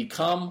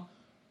become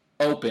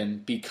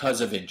open because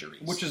of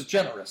injuries. Which is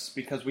generous,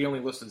 because we only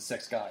listed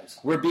 6 guys.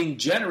 We're being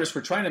generous.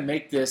 We're trying to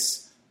make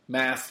this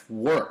math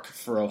work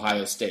for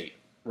Ohio State,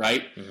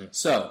 right? Mm-hmm.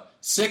 So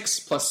 6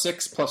 plus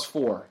 6 plus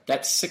 4,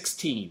 that's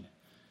 16.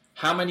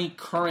 How many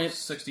current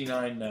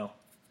 69 now.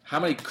 How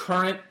many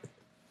current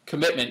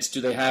commitments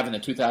do they have in the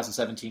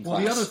 2017 class?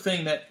 Well, the other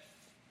thing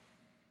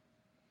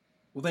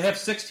they have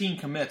 16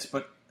 commits,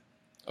 but...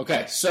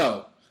 Okay,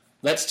 so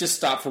let's just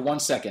stop for 1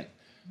 second.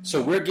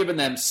 So we're giving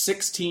them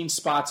 16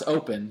 spots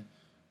open.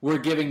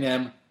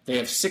 They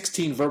have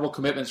 16 verbal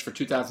commitments for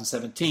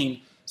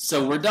 2017.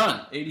 So we're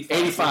done.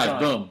 85,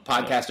 boom,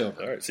 podcast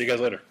over. All right, see you guys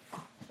later.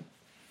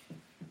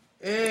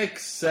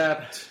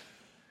 Except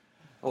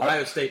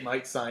Ohio State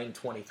might sign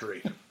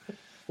 23.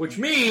 Which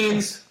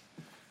means...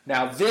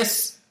 Now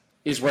this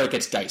is where it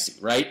gets dicey,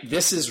 right?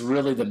 This is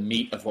really the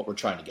meat of what we're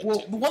trying to get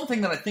Well, to. the one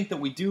thing that I think that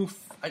we do,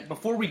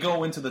 before we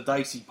go into the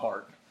dicey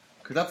part,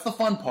 because that's the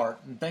fun part,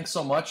 and thanks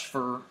so much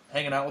for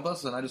hanging out with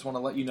us, and I just want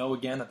to let you know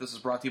again that this is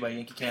brought to you by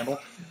Yankee Candle.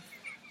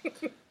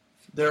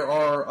 There's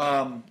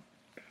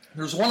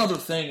one other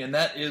thing, and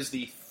that is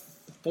the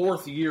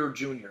 4th-year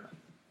junior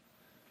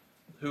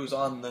who's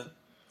on the,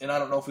 and I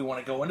don't know if we want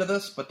to go into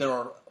this, but there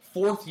are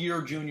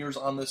 4th-year juniors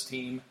on this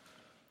team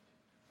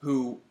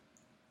who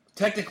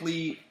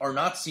technically are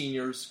not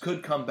seniors,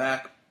 could come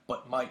back,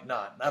 but might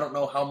not. I don't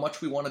know how much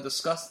we want to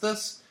discuss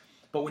this,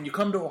 but when you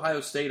come to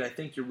Ohio State, I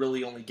think you're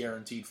really only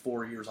guaranteed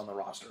 4 years on the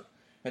roster.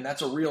 And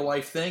that's a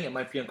real-life thing. It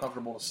might be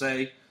uncomfortable to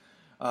say,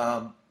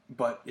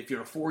 but if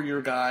you're a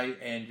 4-year guy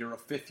and you're a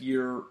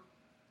 5th-year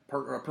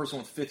a person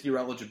with 5th-year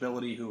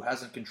eligibility who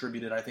hasn't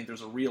contributed, I think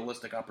there's a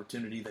realistic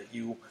opportunity that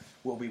you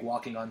will be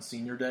walking on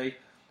senior day.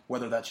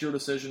 Whether that's your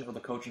decision or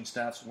the coaching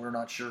staff's, we're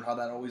not sure how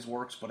that always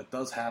works, but it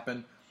does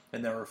happen.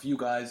 And there are a few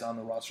guys on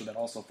the roster that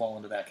also fall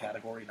into that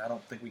category, and I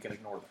don't think we can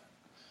ignore that.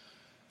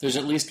 There's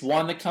at least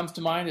one that comes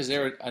to mind. Is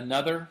there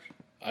another?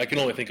 I can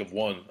only think of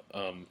one.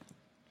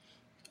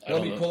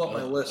 Let me pull up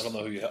my list. I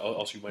don't know who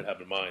else you might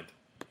have in mind.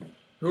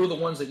 Who are the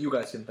ones that you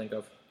guys can think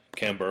of?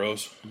 Cam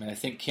Burrows. I mean, I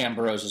think Cam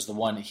Burrows is the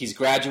one. He's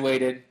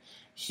graduated.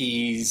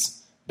 He's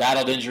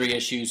battled injury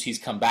issues. He's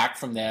come back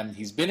from them.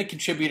 He's been a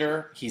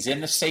contributor. He's in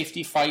the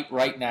safety fight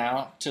right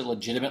now to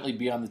legitimately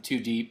be on the two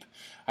deep.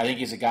 I think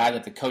he's a guy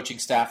that the coaching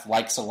staff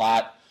likes a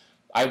lot.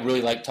 I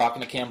really like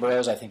talking to Cam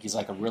Burrows. I think he's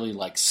like a really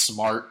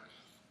smart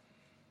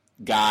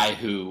guy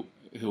who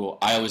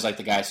I always like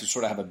the guys who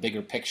sort of have a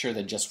bigger picture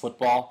than just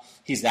football.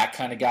 He's that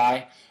kind of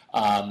guy.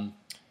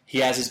 He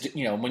has his,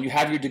 when you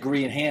have your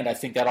degree in hand, I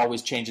think that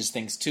always changes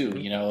things too.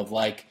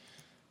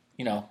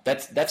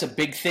 That's a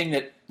big thing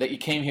that you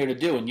came here to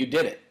do, and you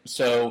did it.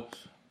 So,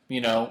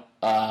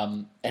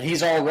 and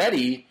he's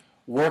already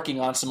working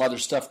on some other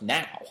stuff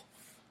now.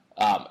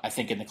 I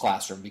think in the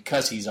classroom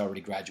because he's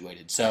already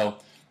graduated. So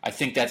I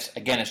think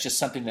it's just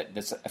something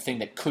that's a thing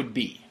that could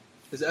be.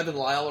 Is Evan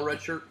Lyle a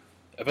redshirt?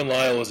 Evan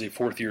Lyle is a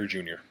fourth-year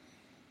junior.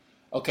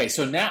 Okay,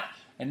 so now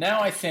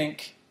I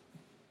think.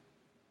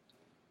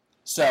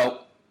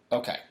 So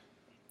okay,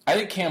 I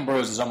think Cam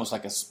Burrows is almost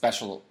like a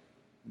special,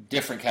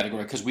 different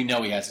category because we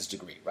know he has his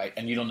degree, right?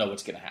 And you don't know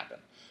what's going to happen,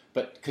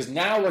 but because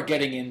now we're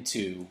getting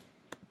into.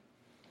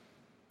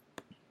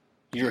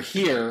 You're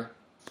here,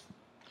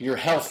 you're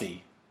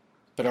healthy.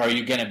 But are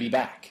you going to be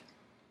back,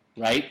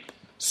 right?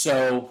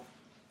 So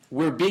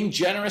we're being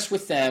generous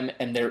with them,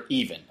 and they're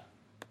even.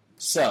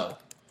 So,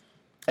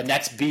 and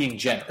that's being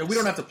generous. And we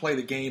don't have to play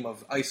the game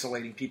of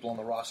isolating people on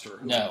the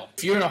roster. No.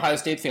 If you're an Ohio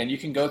State fan, you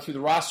can go through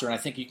the roster, and I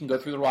think you can go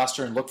through the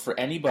roster and look for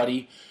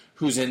anybody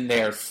who's in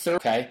their third.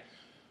 Okay?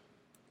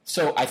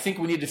 So I think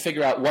we need to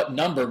figure out what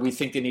number we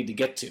think they need to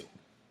get to.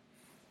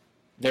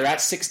 They're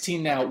at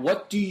 16 now.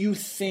 What do you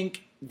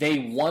think they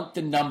want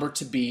the number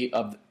to be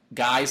of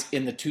guys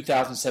in the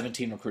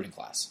 2017 recruiting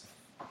class?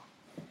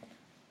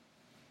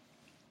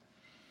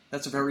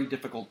 That's a very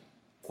difficult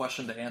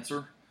question to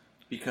answer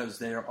because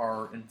they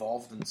are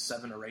involved in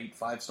 7 or 8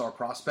 5-star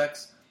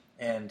prospects,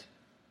 and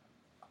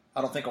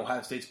I don't think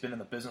Ohio State's been in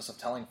the business of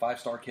telling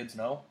 5-star kids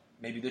no.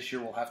 Maybe this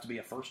year will have to be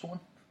a first one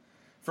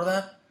for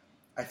that.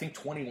 I think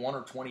 21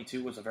 or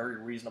 22 is a very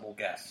reasonable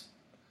guess.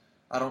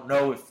 I don't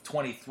know if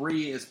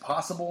 23 is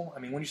possible. I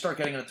mean, when you start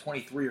getting into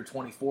 23 or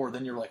 24,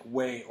 then you're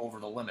way over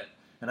the limit.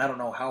 And I don't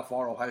know how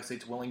far Ohio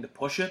State's willing to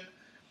push it.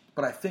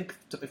 But I think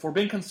if we're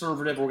being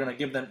conservative, we're going to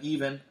give them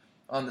even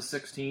on the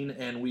 16,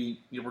 and we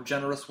were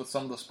generous with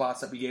some of the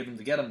spots that we gave them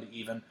to get them to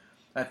even.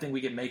 I think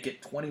we can make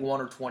it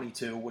 21 or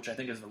 22, which I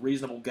think is a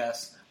reasonable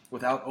guess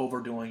without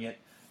overdoing it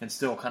and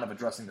still kind of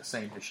addressing the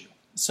same issue.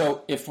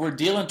 So if we're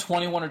dealing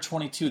 21 or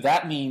 22,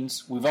 that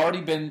means we've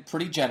already been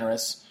pretty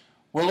generous.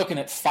 We're looking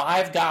at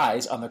 5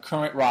 guys on the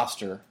current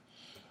roster.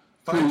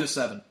 5 to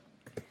 7.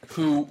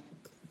 Who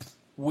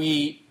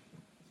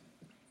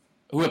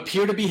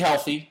appear to be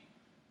healthy,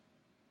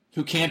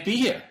 who can't be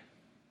here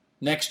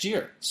next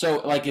year.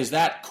 So, is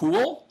that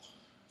cool?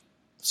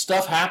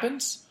 Stuff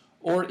happens,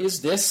 or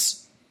is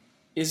this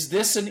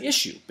an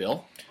issue,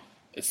 Bill?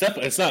 It's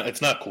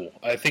not cool.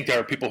 I think there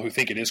are people who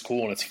think it is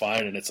cool and it's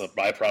fine and it's a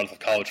byproduct of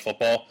college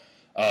football.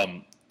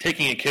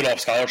 Taking a kid off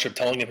scholarship,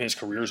 telling him his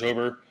career's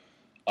over,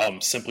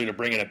 simply to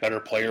bring in a better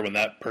player when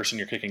that person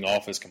you're kicking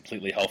off is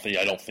completely healthy,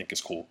 I don't think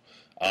is cool.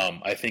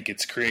 I think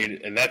it's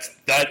created, and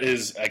that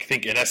is, I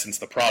think, in essence,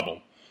 the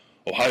problem.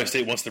 Ohio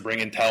State wants to bring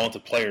in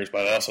talented players,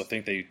 but I also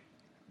think they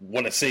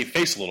want to save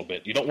face a little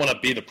bit. You don't want to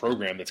be the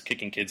program that's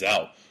kicking kids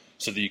out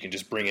so that you can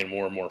just bring in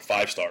more and more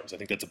 5-stars. I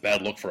think that's a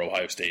bad look for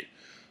Ohio State.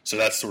 So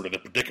that's sort of the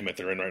predicament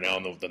they're in right now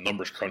and the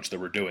numbers crunch that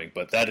we're doing.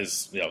 But that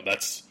is,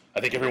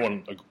 I think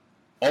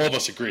all of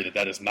us agree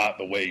that is not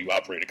the way you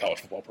operate a college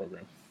football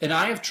program. And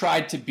I have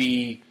tried to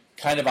be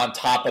kind of on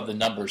top of the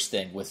numbers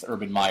thing with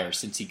Urban Meyer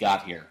since he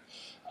got here.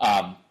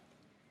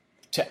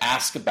 To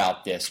ask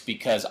about this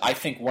because I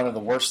think one of the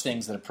worst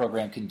things that a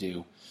program can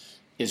do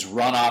is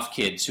run off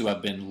kids who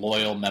have been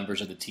loyal members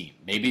of the team.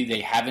 Maybe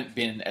they haven't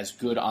been as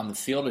good on the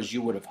field as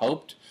you would have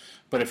hoped,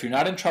 but if you're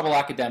not in trouble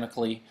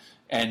academically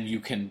and you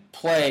can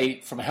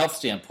play from a health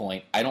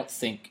standpoint, I don't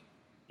think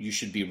you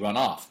should be run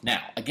off.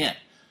 Now, again,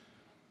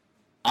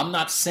 I'm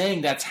not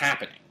saying that's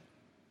happening.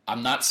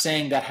 I'm not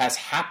saying that has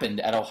happened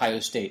at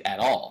Ohio State at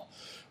all.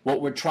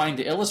 What we're trying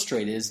to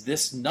illustrate is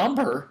this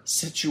number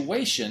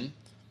situation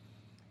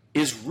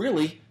is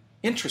really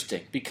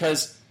interesting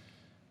because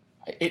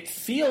it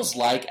feels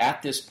like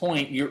at this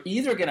point you're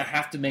either going to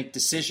have to make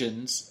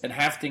decisions and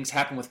have things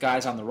happen with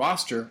guys on the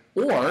roster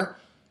or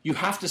you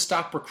have to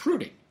stop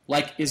recruiting.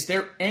 Is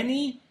there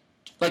any,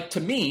 to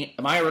me,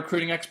 am I a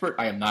recruiting expert?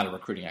 I am not a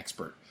recruiting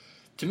expert.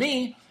 To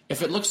me,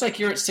 if it looks like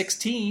you're at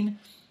 16,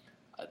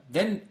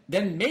 then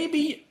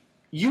maybe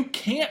you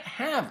can't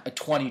have a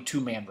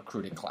 22-man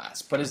recruiting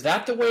class. But is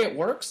that the way it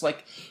works?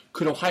 Like,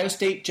 could Ohio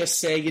State just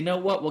say, you know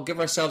what, we'll give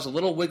ourselves a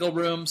little wiggle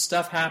room,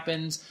 stuff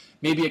happens,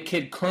 maybe a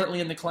kid currently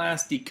in the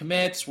class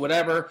decommits,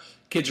 whatever,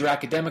 kids are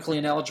academically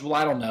ineligible,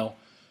 I don't know.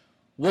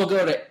 We'll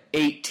go to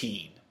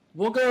 18.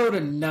 We'll go to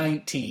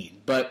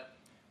 19. But,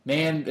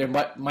 man, there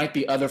might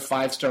be other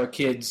five-star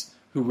kids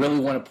who really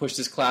want to push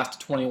this class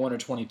to 21 or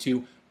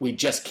 22. We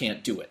just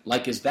can't do it.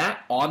 Like, is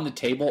that on the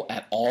table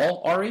at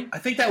all, Ari? I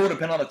think that would have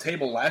been on the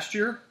table last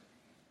year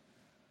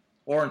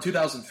or in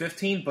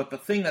 2015, but the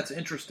thing that's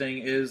interesting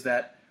is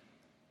that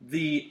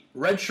the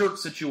redshirt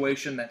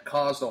situation that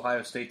caused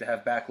Ohio State to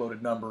have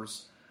backloaded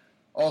numbers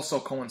also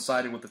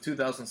coincided with the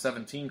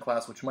 2017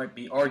 class, which might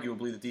be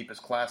arguably the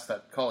deepest class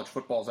that college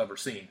football has ever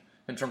seen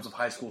in terms of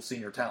high school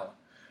senior talent.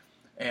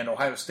 And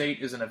Ohio State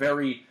is in a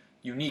very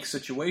unique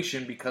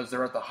situation because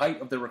they're at the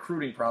height of their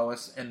recruiting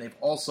prowess, and they've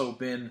also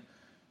been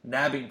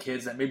nabbing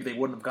kids that maybe they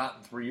wouldn't have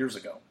gotten 3 years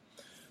ago.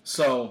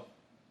 So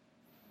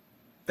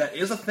that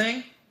is a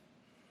thing.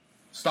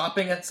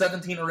 Stopping at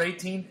 17 or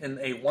 18 in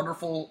a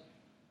wonderful,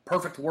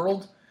 perfect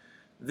world.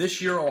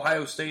 This year,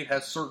 Ohio State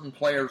has certain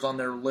players on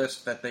their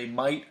list that they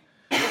might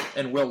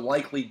and will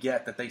likely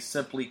get that they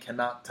simply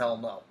cannot tell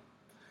no.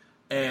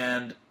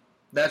 And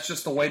that's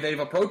just the way they've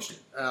approached it.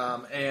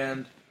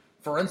 And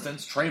for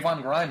instance,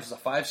 Trayvon Grimes is a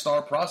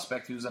 5-star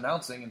prospect who's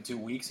announcing in 2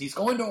 weeks he's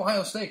going to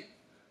Ohio State.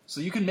 So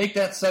you can make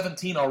that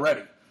 17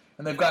 already.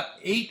 And they've got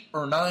 8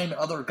 or 9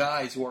 other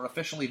guys who are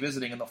officially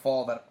visiting in the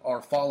fall that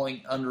are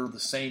falling under the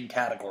same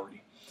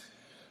category.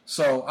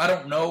 So I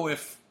don't know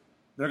if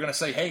they're going to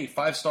say, hey,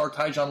 5-star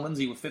Tyjon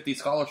Lindsey with 50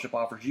 scholarship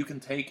offers, you can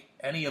take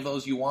any of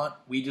those you want.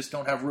 We just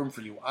don't have room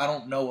for you. I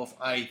don't know if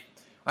I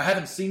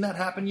haven't seen that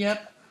happen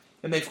yet.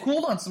 And they've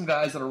cooled on some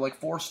guys that are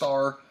like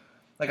 4-star.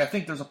 Like I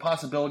think there's a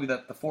possibility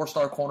that the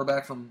 4-star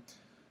cornerback from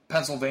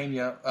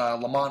Pennsylvania,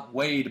 Lamont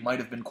Wade, might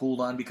have been cooled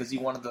on because he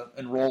wanted to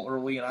enroll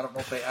early, and I don't know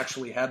if they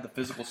actually had the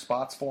physical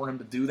spots for him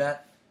to do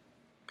that.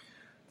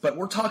 But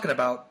we're talking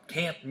about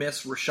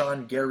can't-miss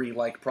Rashawn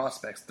Gary-like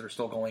prospects that they're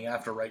still going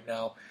after right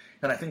now,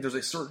 and I think there's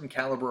a certain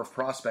caliber of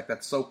prospect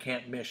that's so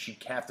can't-miss you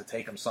have to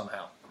take them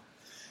somehow.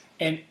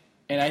 And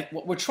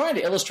what we're trying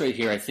to illustrate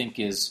here, I think,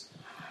 is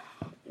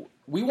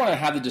we want to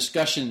have the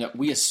discussion that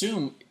we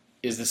assume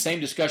is the same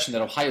discussion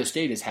that Ohio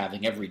State is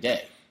having every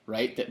day,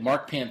 right? That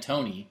Mark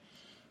Pantoni,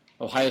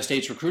 Ohio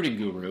State's recruiting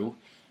guru,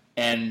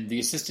 and the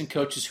assistant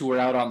coaches who are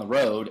out on the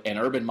road, and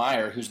Urban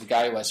Meyer, who's the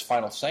guy who has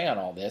final say on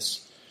all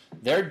this,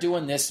 they're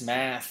doing this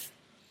math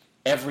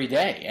every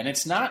day. And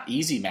it's not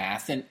easy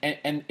math, and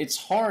it's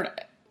hard.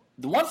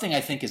 The one thing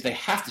I think is they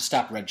have to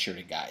stop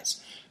redshirting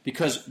guys,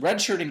 because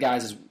redshirting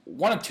guys is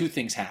one of two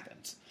things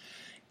happens.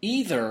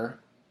 Either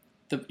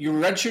you're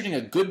redshirting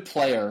a good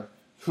player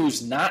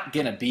who's not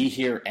going to be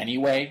here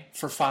anyway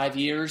for 5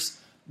 years,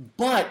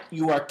 but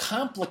you are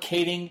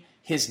complicating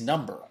his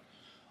number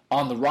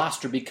on the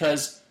roster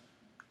because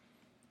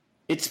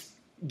it's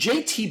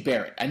J.T.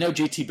 Barrett. I know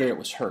J.T. Barrett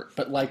was hurt,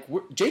 but like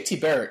J.T.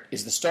 Barrett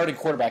is the starting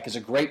quarterback, is a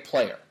great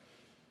player.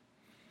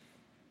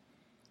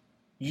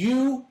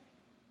 You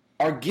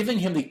are giving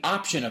him the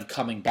option of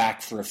coming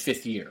back for a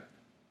 5th year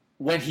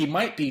when he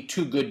might be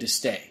too good to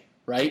stay,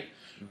 right?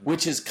 Mm-hmm.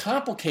 Which is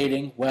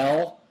complicating,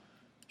 well,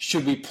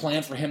 should we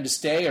plan for him to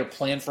stay or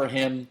plan for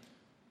him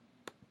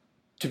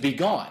to be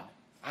gone?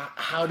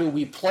 How do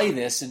we play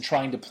this in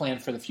trying to plan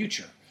for the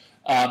future?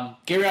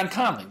 Garyon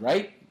Conley,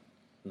 right?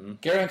 Mm-hmm.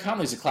 Garyon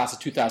Conley's a class of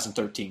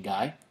 2013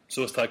 guy.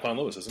 So is Tyquan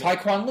Lewis, isn't he?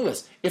 Tyquan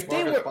Lewis. If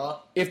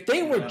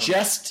they were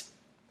just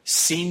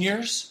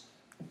seniors,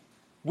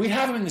 we'd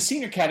have them in the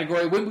senior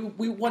category.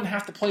 We wouldn't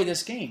have to play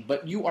this game.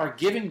 But you are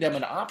giving them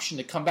an option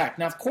to come back.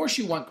 Now, of course,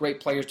 you want great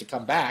players to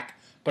come back,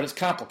 but it's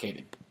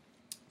complicated.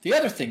 The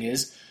other thing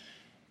is,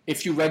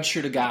 if you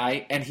redshirt a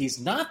guy and he's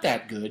not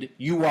that good,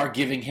 you are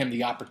giving him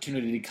the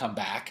opportunity to come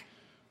back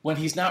when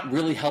he's not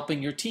really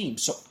helping your team.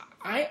 So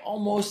I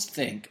almost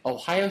think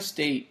Ohio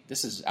State,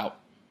 this is out,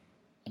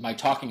 am I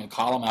talking a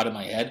column out of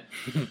my head?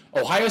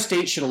 Ohio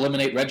State should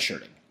eliminate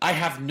redshirting. I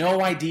have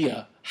no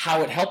idea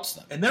how it helps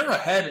them. And they're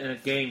ahead in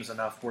games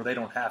enough where they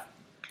don't have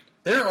to.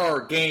 There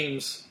are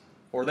games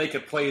where they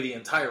could play the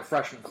entire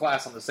freshman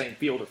class on the same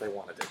field if they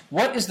wanted to.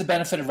 What is the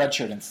benefit of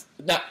redshirting?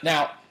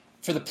 Now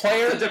for the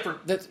player,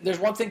 there's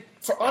one thing.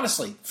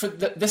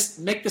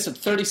 Make this a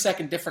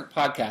 30-second different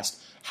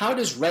podcast. How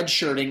does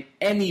redshirting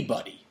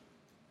anybody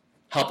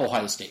help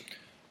Ohio State?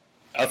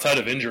 Outside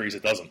of injuries,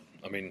 it doesn't.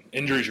 I mean,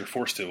 injuries you're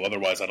forced to.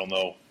 Otherwise, I don't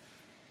know.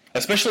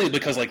 Especially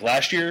because, like,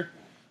 last year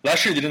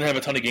they didn't have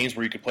a ton of games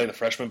where you could play the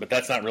freshmen, but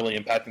that's not really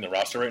impacting the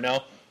roster right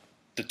now.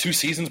 The 2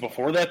 seasons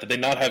before that, did they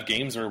not have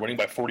games that were winning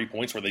by 40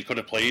 points where they could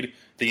have played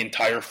the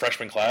entire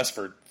freshman class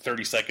for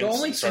 30 seconds? The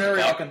only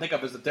scenario I can think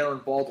of is the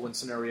Darren Baldwin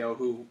scenario,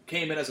 who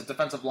came in as a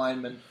defensive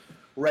lineman,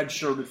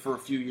 redshirted for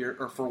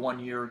for 1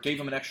 year, gave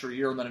him an extra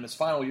year, and then in his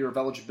final year of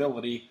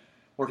eligibility,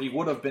 where he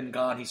would have been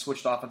gone, he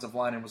switched offensive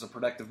line and was a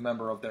productive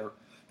member of their.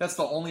 That's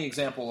the only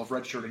example of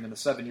redshirting in the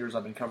 7 years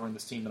I've been covering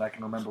this team that I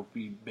can remember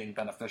being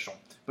beneficial.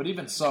 But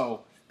even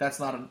so, that's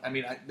not.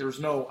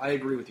 I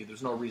agree with you.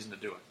 There's no reason to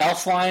do it.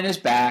 Elflein is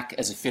back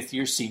as a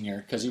fifth-year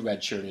senior because he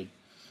redshirted.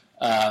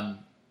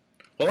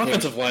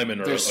 Offensive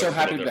linemen are they're so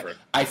happy. different.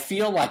 I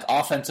feel like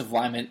offensive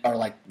linemen are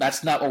like,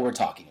 that's not what we're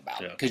talking about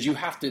because you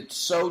have to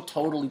so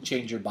totally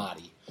change your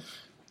body.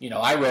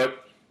 I wrote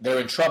they're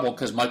in trouble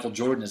because Michael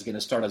Jordan is going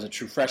to start as a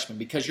true freshman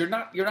because you're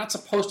not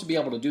supposed to be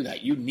able to do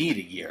that. You need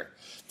a year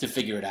to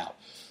figure it out.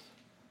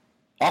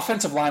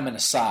 Offensive linemen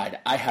aside,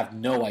 I have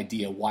no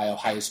idea why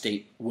Ohio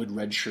State would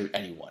redshirt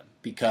anyone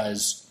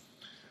because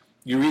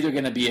you're either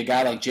going to be a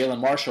guy like Jalen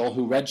Marshall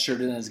who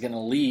redshirted and is going to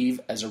leave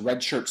as a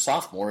redshirt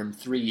sophomore in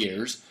 3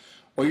 years,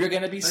 or you're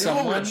going to be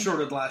someone... They all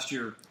redshirted last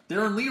year.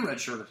 Darren Lee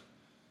redshirted.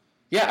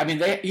 Yeah,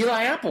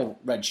 Eli Apple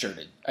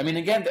redshirted.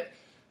 Again,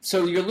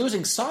 so you're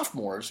losing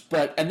sophomores,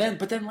 but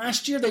then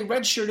last year they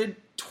redshirted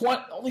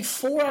only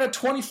 4 out of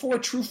 24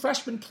 true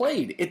freshmen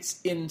played.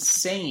 It's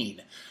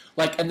insane.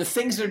 And the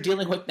things they're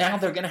dealing with now,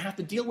 they're going to have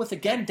to deal with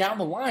again down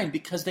the line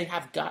because they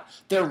have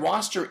their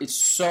roster is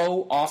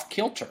so off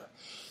kilter.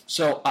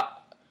 So,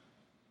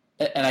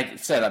 and I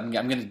said I'm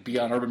going to be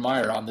on Urban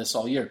Meyer on this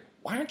all year.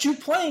 Why aren't you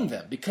playing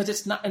them? Because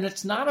it's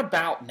not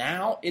about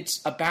now.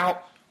 It's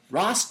about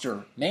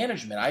roster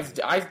management.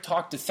 I've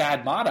talked to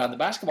Thad Matta on the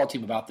basketball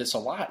team about this a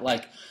lot.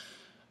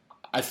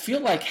 I feel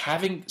like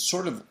having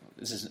some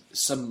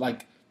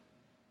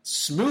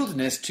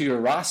smoothness to your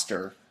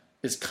roster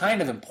is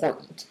kind of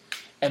important.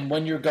 And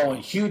when you're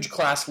going huge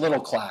class, little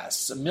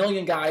class, 1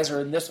 million guys are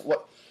in this,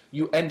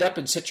 you end up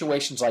in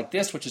situations like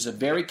this, which is a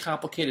very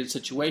complicated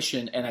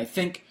situation. And I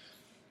think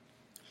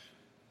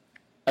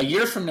a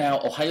year from now,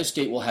 Ohio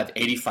State will have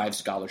 85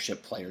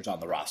 scholarship players on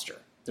the roster.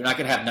 They're not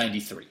going to have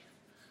 93.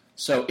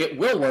 So it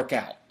will work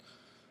out.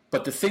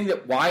 But the thing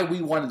why we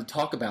wanted to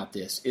talk about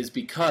this is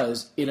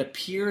because it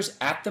appears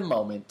at the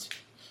moment,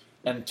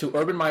 and to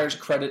Urban Meyer's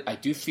credit, I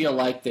do feel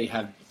like they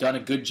have done a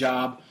good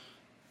job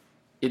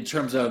in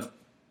terms of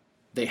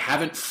they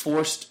haven't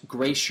forced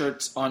gray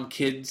shirts on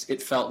kids.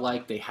 It felt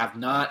like they have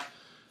not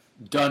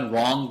done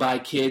wrong by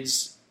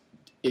kids,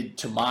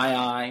 to my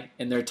eye,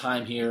 in their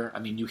time here.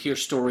 You hear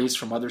stories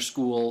from other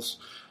schools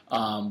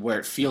where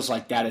it feels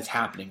like that is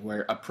happening,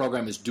 where a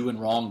program is doing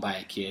wrong by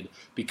a kid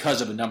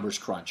because of a numbers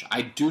crunch.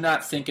 I do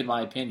not think, in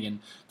my opinion,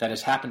 that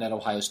has happened at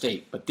Ohio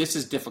State. But this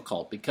is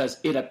difficult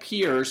because it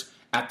appears,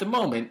 at the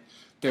moment,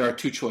 there are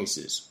two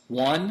choices.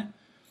 One,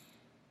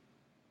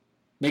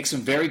 make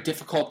some very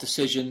difficult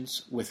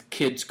decisions with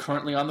kids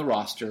currently on the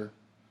roster,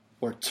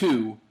 or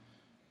two,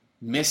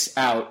 miss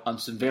out on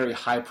some very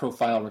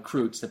high-profile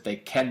recruits that they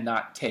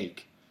cannot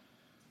take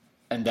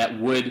and that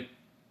would,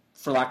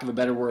 for lack of a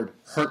better word,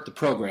 hurt the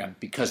program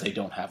because they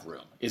don't have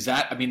room. Is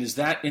that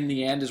in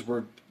the end as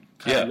we're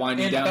kind of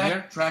winding down here?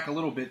 And backtrack a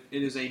little bit,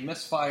 it is a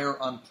misfire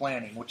on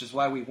planning, which is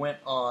why we went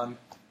on,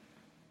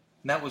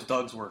 and that was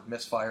Doug's word,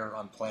 misfire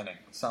on planning.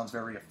 It sounds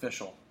very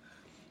official.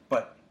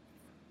 But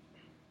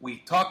we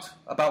talked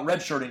about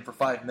redshirting for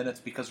 5 minutes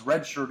because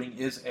redshirting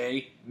is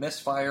a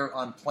misfire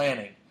on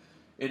planning.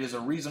 It is a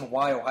reason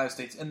why Ohio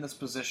State's in this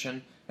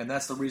position, and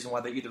that's the reason why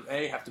they either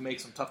A, have to make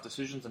some tough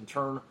decisions and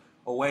turn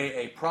away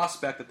a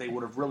prospect that they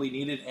would have really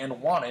needed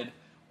and wanted,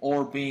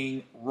 or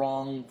being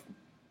wrong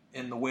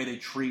in the way they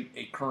treat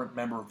a current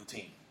member of the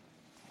team.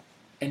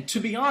 And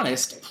to be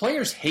honest,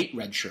 players hate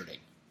redshirting.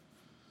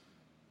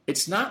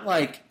 It's not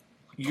like...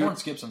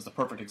 Torrance Gibson's the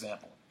perfect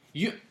example.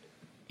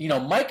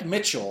 Mike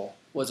Mitchell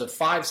was a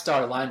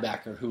 5-star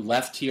linebacker who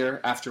left here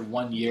after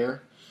 1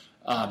 year,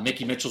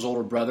 Mickey Mitchell's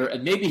older brother,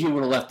 and maybe he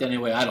would have left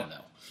anyway, I don't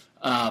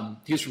know.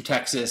 He was from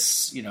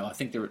Texas, I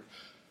think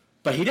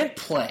but he didn't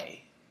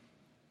play.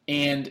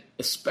 And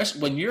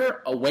especially when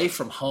you're away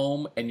from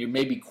home and you're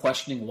maybe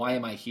questioning why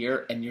am I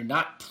here and you're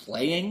not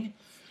playing,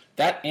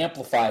 that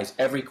amplifies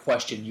every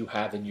question you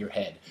have in your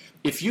head.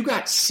 If you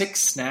got 6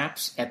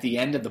 snaps at the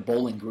end of the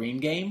Bowling Green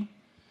game,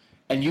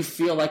 and you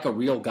feel like a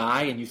real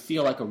guy, and you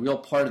feel like a real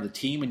part of the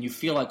team, and you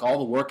feel like all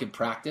the work and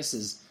practice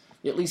is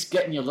at least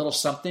getting you a little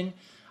something,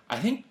 I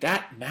think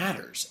that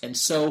matters. And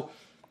so,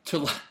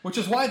 which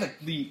is why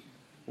the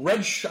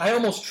I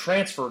almost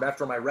transferred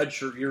after my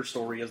redshirt year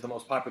story as the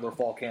most popular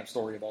fall camp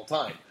story of all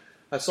time.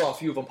 I saw a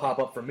few of them pop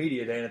up for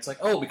media day, and it's like,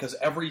 because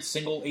every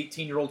single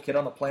 18-year-old kid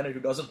on the planet who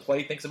doesn't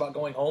play thinks about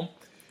going home.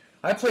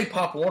 I played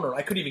Pop Warner.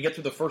 I couldn't even get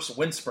through the first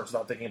wind spurts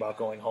without thinking about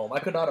going home. I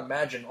could not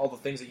imagine all the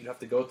things that you'd have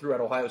to go through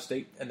at Ohio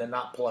State and then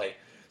not play.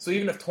 So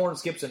even if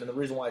Torrance Gibson, and the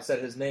reason why I said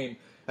his name,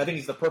 I think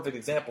he's the perfect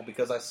example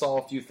because I saw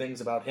a few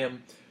things about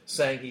him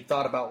saying he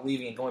thought about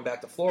leaving and going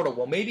back to Florida.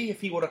 Well, maybe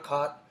if he would have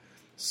caught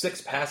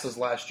 6 passes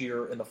last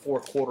year in the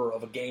fourth quarter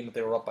of a game that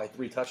they were up by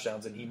 3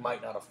 touchdowns, and he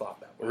might not have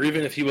thought that way. Or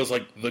even if he was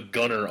like the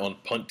gunner on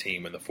punt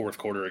team in the fourth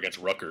quarter against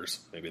Rutgers,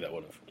 maybe that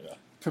would have. Yeah.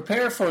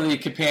 Prepare for the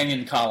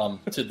companion column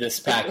to this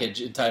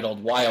package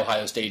entitled "Why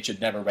Ohio State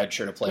Should Never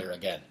Redshirt a Player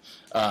Again."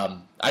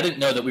 I didn't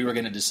know that we were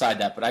going to decide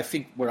that, but I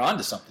think we're on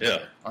to something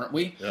here, aren't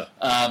we?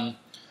 Yeah.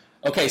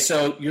 Okay,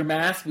 so your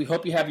math, we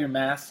hope you have your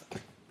math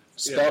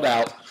spelled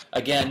out.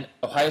 Again,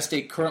 Ohio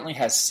State currently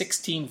has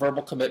 16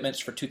 verbal commitments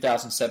for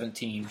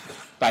 2017.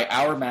 By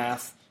our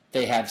math,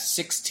 they have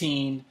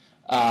 16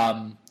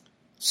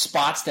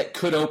 spots that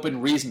could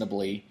open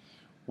reasonably.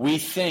 We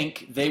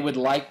think they would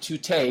like to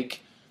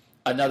take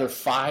another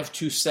 5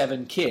 to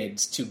 7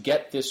 kids to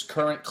get this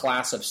current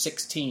class of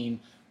 16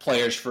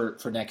 players for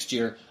next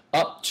year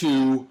up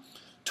to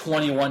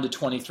 21 to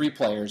 23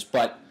 players.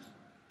 But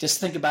just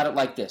think about it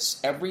like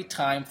this. Every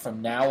time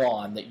from now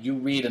on that you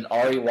read an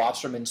Ari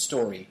Wasserman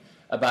story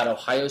about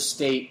Ohio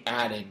State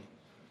adding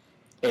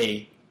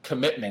a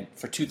commitment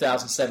for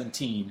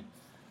 2017,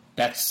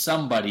 that's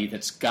somebody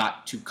that's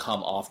got to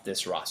come off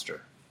this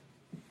roster.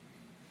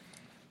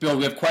 Bill,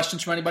 we have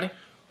questions from anybody?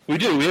 We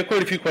do. We have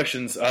quite a few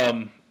questions.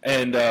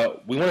 And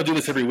we want to do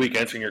this every week,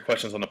 answering your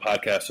questions on the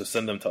podcast, so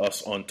send them to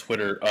us on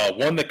Twitter.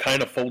 One that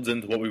kind of folds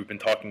into what we've been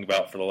talking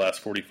about for the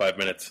last 45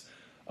 minutes,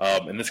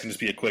 and this can just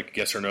be a quick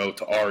yes or no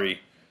to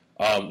Ari.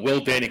 Will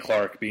Danny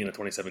Clark be in the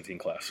 2017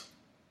 class?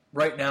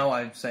 Right now,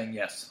 I'm saying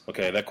yes.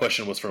 Okay, that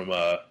question was from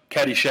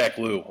Caddyshack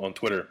Lou on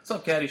Twitter. What's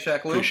up,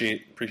 Caddyshack Lou?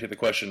 Appreciate the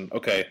question.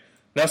 Okay,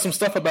 now some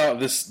stuff about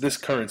this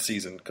current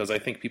season, because I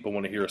think people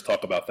want to hear us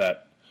talk about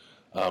that.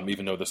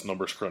 Even though this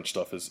numbers crunch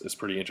stuff is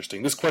pretty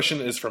interesting. This question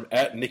is from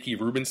 @Nicky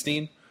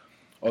Rubenstein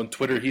on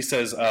Twitter. He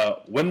says,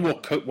 when will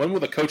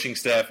the coaching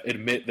staff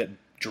admit that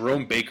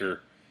Jerome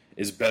Baker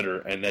is better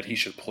and that he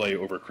should play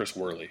over Chris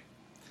Worley?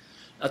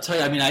 I'll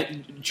tell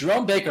you,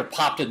 Jerome Baker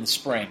popped in the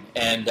spring,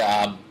 and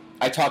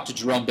I talked to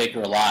Jerome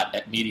Baker a lot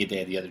at Media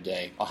Day the other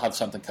day. I'll have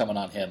something coming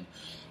on him.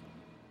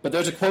 But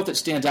there's a quote that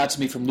stands out to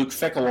me from Luke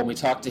Fickell when we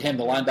talked to him,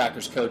 the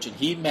linebackers coach, and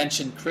he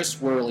mentioned Chris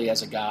Worley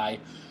as a guy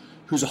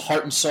who's a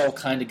heart and soul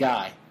kind of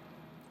guy.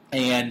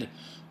 And,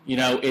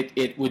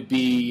 it would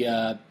be,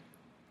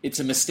 it's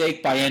a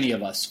mistake by any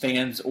of us,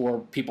 fans or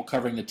people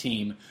covering the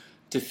team,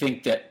 to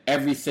think that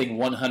everything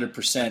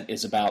 100%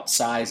 is about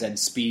size and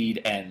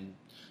speed and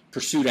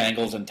pursuit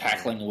angles and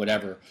tackling or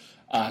whatever.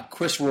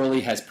 Chris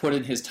Worley has put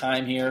in his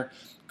time here.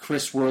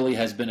 Chris Worley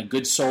has been a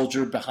good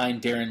soldier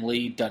behind Darren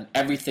Lee, done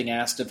everything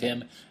asked of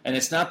him. And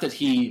it's not that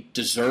he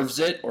deserves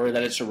it or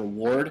that it's a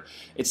reward.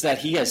 It's that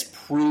he has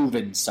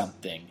proven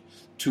something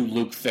to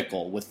Luke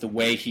Fickell with the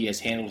way he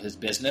has handled his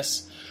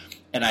business.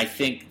 And I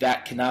think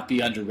that cannot be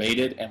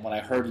underrated. And when I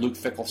heard Luke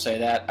Fickell say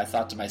that, I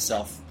thought to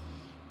myself,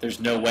 there's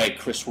no way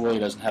Chris Worley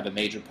doesn't have a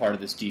major part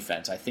of this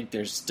defense. I think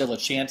there's still a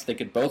chance they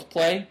could both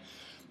play,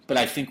 but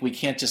I think we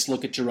can't just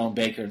look at Jerome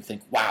Baker and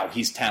think, wow,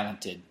 he's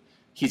talented.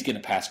 He's going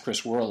to pass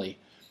Chris Worley,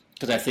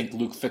 because I think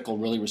Luke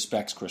Fickell really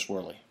respects Chris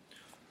Worley.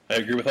 I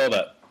agree with all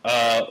that.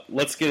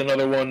 Let's get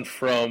another one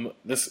from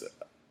this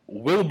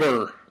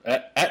Wilbur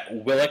at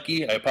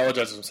Willecki. I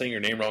apologize if I'm saying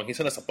your name wrong. He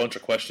sent us a bunch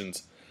of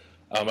questions,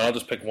 and I'll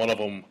just pick one of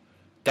them.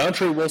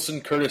 Dontre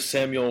Wilson, Curtis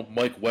Samuel,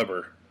 Mike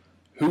Weber.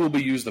 Who will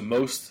be used the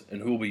most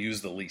and who will be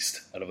used the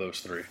least out of those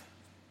three?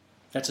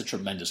 That's a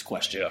tremendous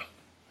question. Yeah.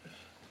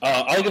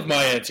 I'll give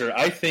my answer.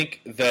 I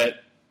think in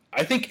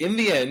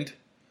the end,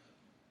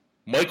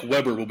 Mike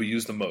Weber will be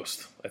used the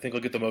most. I think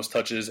he'll get the most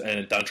touches,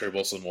 and Dontre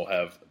Wilson will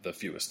have the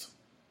fewest.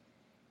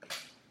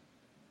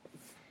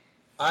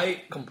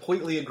 I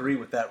completely agree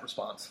with that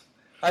response.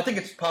 I think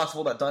it's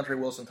possible that Dontre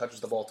Wilson touches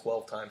the ball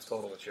 12 times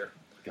total this year.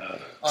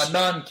 God.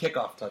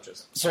 Non-kickoff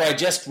touches. So I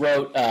just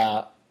wrote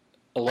a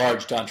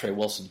large Dontre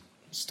Wilson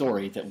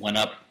story that went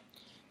up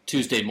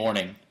Tuesday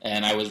morning,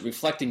 and I was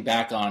reflecting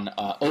back on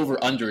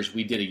over-unders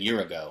we did a year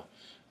ago.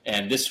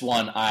 And this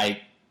one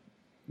I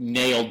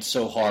nailed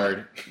so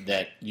hard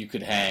that you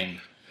could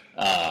hang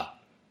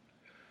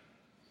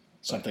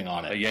something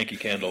on it. A Yankee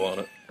candle on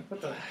it.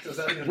 What the heck does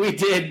that mean? We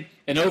did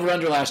an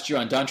over-under last year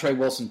on Dontre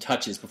Wilson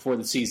touches before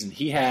the season.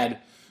 He had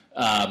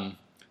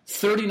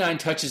 39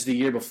 touches the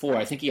year before.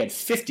 I think he had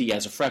 50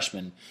 as a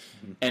freshman.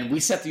 Mm-hmm. And we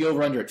set the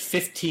over-under at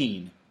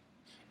 15.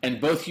 And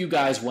both you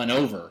guys went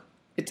over.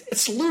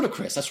 It's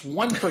ludicrous. That's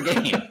one per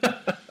game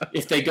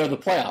if they go to the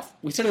playoff.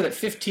 We set it at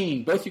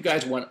 15. Both you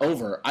guys went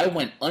over. I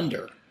went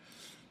under.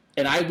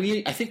 And I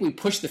think we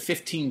pushed the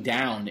 15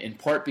 down in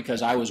part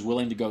because I was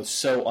willing to go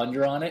so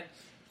under on it.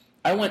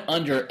 I went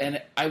under, and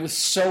I was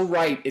so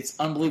right. It's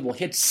unbelievable.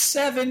 He had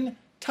 7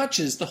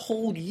 touches the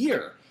whole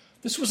year.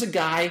 This was a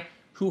guy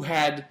who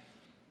had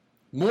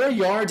more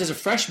yards as a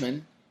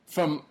freshman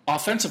from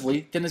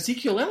offensively than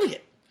Ezekiel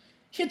Elliott.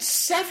 He had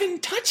 7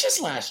 touches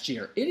last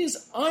year. It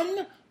is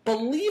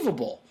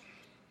unbelievable.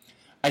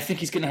 I think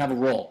he's going to have a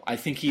role. I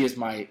think he is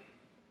my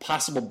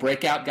possible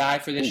breakout guy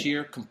for this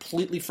year,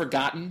 completely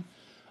forgotten.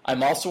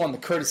 I'm also on the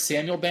Curtis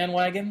Samuel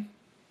bandwagon.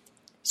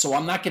 So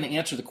I'm not going to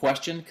answer the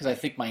question because I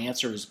think my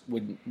answer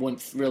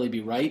wouldn't really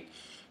be right.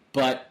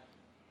 But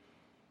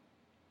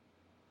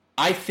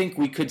I think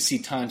we could see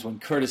times when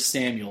Curtis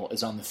Samuel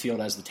is on the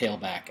field as the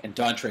tailback and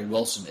Dontre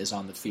Wilson is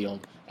on the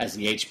field as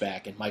the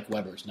H-back and Mike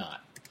Weber's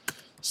not.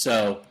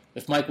 So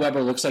if Mike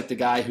Weber looks like the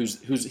guy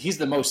he's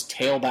the most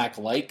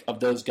tailback-like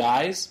of those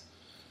guys,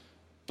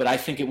 but I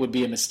think it would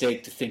be a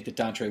mistake to think that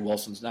Dontre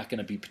Wilson's not going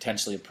to be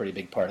potentially a pretty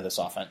big part of this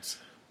offense.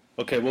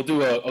 Okay, we'll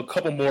do a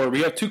couple more.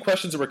 We have 2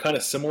 questions that were kind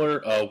of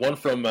similar. One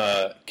from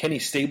Kenny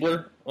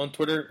Stabler on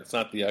Twitter. It's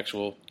not the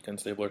actual Ken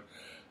Stabler.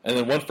 And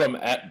then one from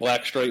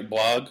 @Blackstripe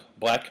Blog.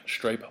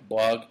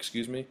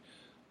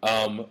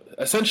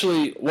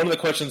 Essentially, one of the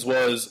questions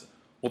was,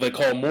 Will they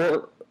call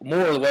more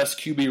or less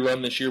QB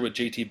run this year with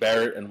JT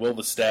Barrett, and will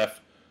the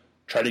staff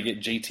try to get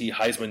JT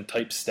Heisman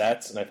type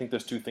stats? And I think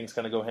those two things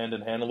kind of go hand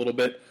in hand a little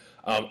bit.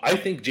 I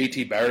think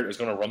JT Barrett is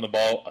going to run the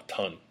ball a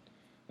ton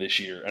this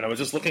year, and I was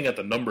just looking at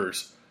the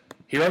numbers.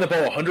 He ran the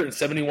ball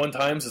 171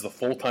 times as a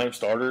full-time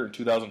starter in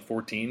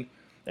 2014,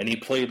 and he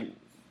played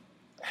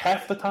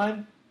half the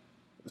time.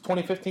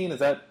 2015, is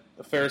that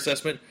a fair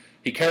assessment?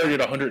 He carried it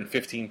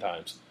 115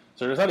 times.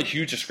 So there's not a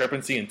huge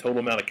discrepancy in total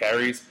amount of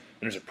carries,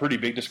 and there's a pretty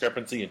big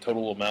discrepancy in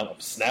total amount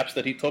of snaps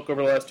that he took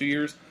over the last 2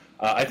 years.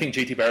 I think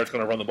JT Barrett's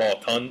going to run the ball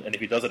a ton, and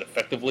if he does it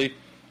effectively,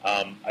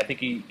 I think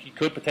he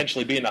could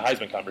potentially be in the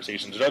Heisman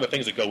conversations. There's other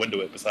things that go into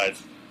it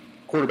besides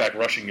quarterback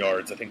rushing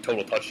yards. I think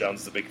total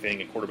touchdowns is a big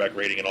thing, and quarterback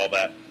rating and all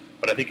that.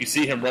 But I think you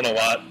see him run a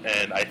lot,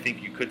 and I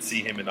think you could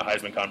see him in the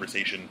Heisman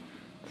conversation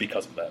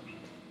because of that.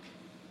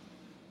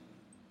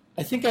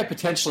 I think I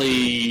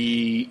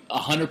potentially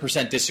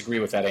 100% disagree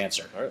with that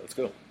answer. All right, let's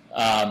go.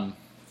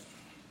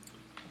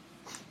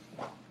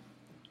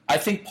 I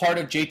think part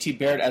of JT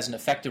Barrett as an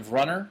effective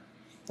runner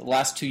the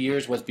last 2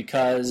 years was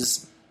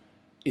because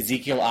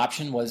Ezekiel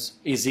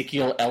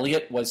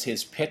Elliott was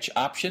his pitch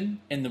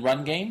option in the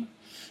run game.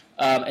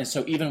 And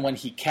so even when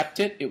he kept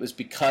it, it was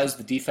because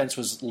the defense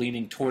was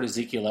leaning toward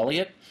Ezekiel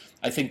Elliott.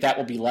 I think that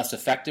will be less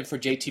effective for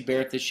JT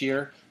Barrett this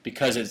year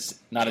because it's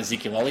not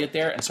Ezekiel Elliott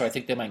there, and so I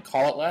think they might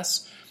call it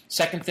less.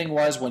 Second thing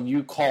was when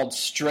you called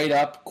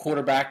straight-up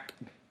quarterback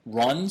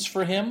runs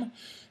for him,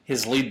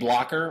 his lead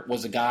blocker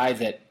was a guy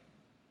that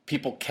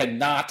people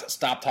cannot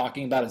stop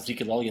talking about,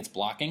 Ezekiel Elliott's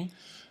blocking.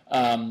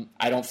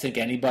 I don't think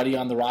anybody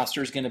on the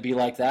roster is going to be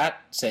like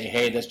that. Say,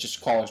 hey, let's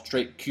just call a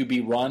straight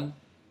QB run,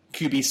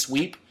 QB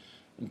sweep,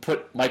 and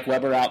put Mike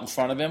Weber out in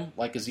front of him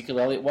like Ezekiel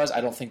Elliott was.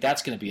 I don't think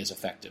that's going to be as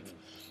effective.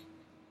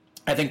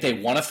 I think they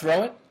want to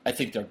throw it. I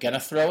think they're going to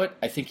throw it.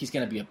 I think he's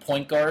going to be a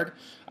point guard.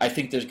 I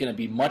think there's going to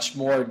be much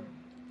more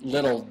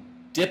little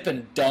dip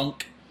and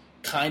dunk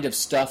kind of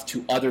stuff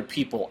to other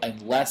people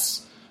and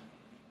less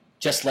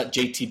just let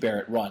JT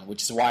Barrett run,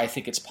 which is why I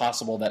think it's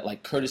possible that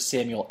like Curtis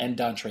Samuel and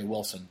Dontre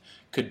Wilson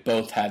could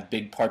both have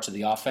big parts of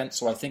the offense.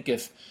 So I think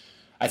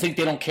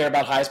they don't care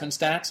about Heisman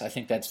stats. I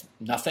think that's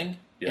nothing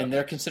in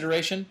their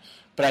consideration.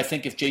 But I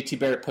think if JT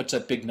Barrett puts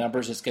up big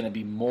numbers, it's going to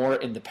be more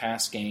in the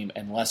pass game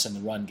and less in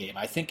the run game.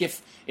 I think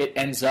if it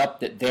ends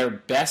up that their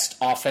best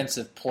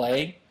offensive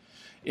play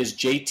is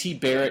JT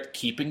Barrett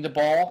keeping the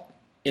ball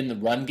in the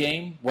run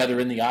game, whether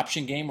in the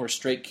option game or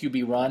straight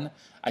QB run,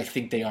 I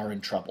think they are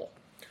in trouble.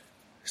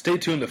 Stay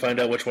tuned to find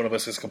out which one of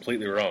us is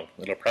completely wrong.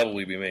 It'll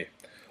probably be me.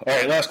 All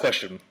right, last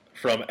question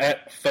from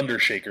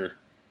 @Thundershaker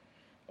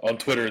on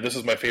Twitter. This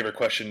is my favorite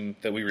question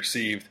that we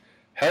received.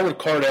 How would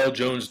Cardale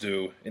Jones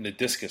do in the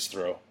discus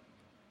throw?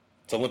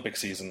 It's Olympic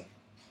season.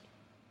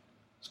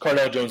 Is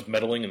Cardale Jones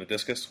meddling in the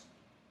discus?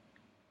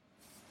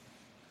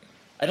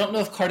 I don't know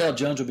if Cardale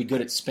Jones would be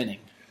good at spinning.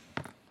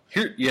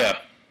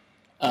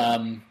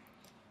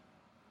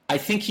 I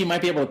think he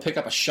might be able to pick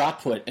up a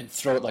shot put and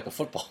throw it like a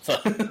football.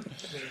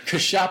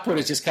 Because shot put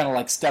is just kind of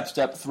like step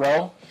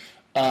throw.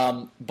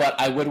 But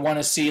I would want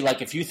to see,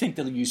 like, if you think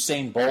the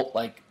Usain Bolt,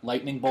 like,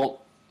 lightning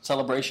bolt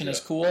celebration is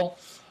cool,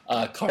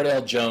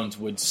 Cardale Jones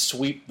would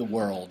sweep the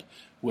world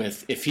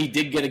with, if he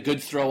did get a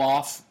good throw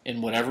off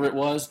in whatever it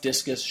was,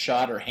 discus,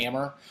 shot, or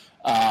hammer,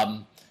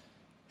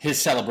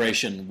 his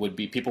celebration would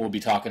be, people would be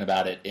talking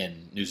about it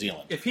in New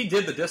Zealand. If he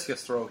did the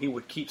discus throw, he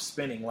would keep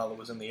spinning while it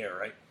was in the air,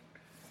 right?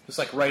 Just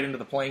like right into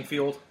the playing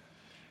field?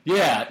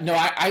 Yeah, no,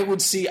 I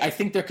would see, I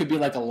think there could be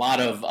like a lot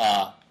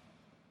of,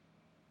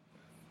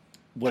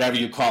 whatever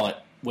you call it,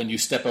 when you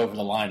step over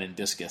the line in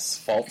discus.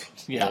 Fault?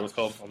 Yeah. Is that what it's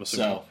called? I'm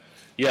assuming. So,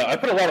 yeah, I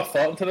put a lot of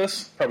thought into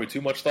this, probably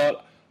too much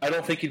thought. I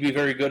don't think he'd be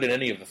very good at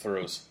any of the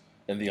throws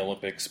in the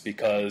Olympics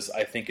because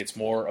I think it's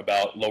more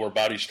about lower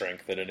body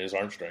strength than it is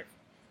arm strength.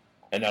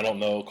 And I don't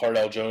know,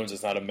 Cardale Jones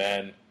is not a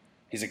man,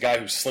 he's a guy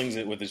who slings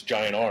it with his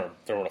giant arm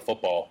throwing a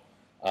football.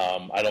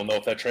 I don't know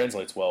if that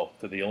translates well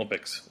to the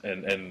Olympics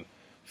and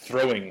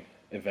throwing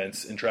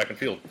events in track and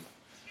field.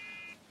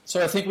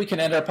 So I think we can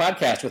end our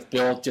podcast with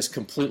Bill just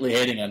completely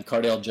hating on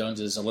Cardale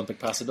Jones's Olympic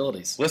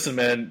possibilities. Listen,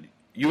 man,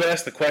 you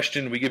ask the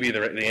question, we give you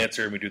the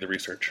answer, and we do the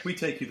research. We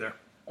take you there.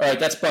 All right,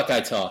 that's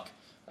Buckeye Talk.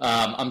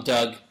 I'm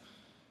Doug.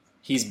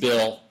 He's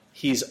Bill.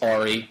 He's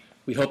Ari.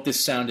 We hope this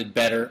sounded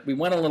better. We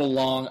went a little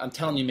long. I'm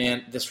telling you,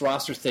 man, this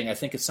roster thing, I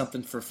think it's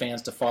something for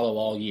fans to follow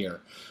all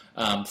year.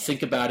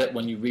 Think about it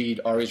when you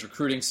read Ari's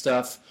recruiting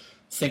stuff.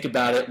 Think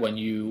about it when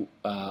you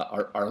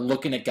are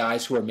looking at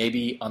guys who are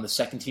maybe on the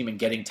second team and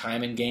getting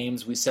time in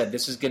games. We said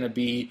this is going to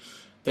be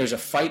 – there's a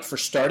fight for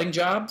starting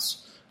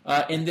jobs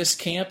in this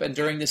camp and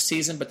during this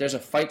season, but there's a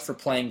fight for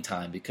playing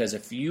time because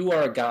if you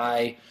are a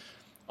guy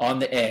on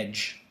the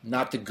edge,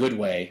 not the good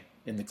way,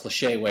 in the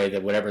cliche way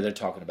that whatever they're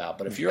talking about,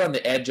 but if you're on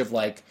the edge of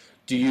like,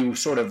 do you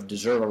sort of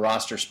deserve a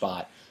roster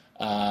spot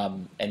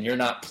and you're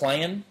not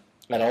playing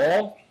at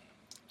all,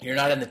 you're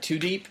not in the too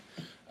deep,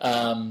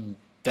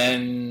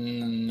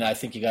 then I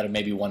think you got to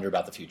maybe wonder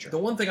about the future. The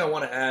one thing I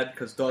want to add,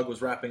 because Doug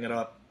was wrapping it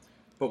up,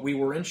 but we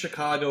were in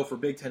Chicago for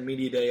Big Ten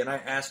Media Day, and I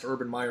asked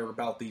Urban Meyer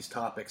about these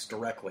topics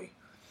directly.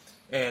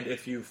 And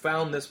if you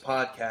found this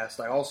podcast,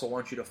 I also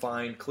want you to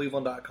find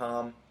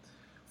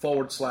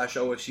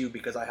cleveland.com/OSU,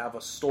 because I have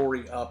a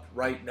story up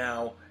right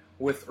now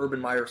with Urban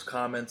Meyer's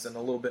comments and a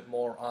little bit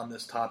more on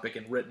this topic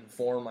in written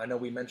form. I know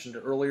we mentioned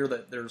it earlier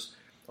that there's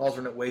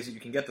alternate ways that you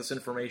can get this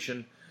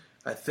information.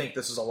 I think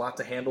this is a lot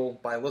to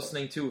handle by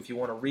listening to. If you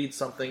want to read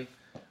something,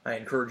 I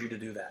encourage you to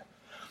do that.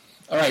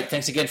 All right,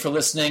 thanks again for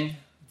listening.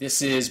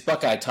 This is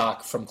Buckeye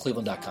Talk from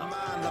Cleveland.com.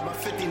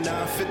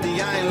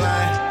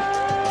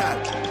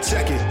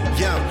 Check it,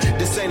 yo,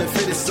 this ain't a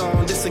fitted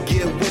song, this a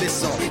get with it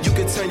song. You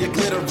can turn your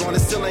glitter on, it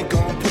still ain't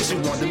gonna put you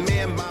on the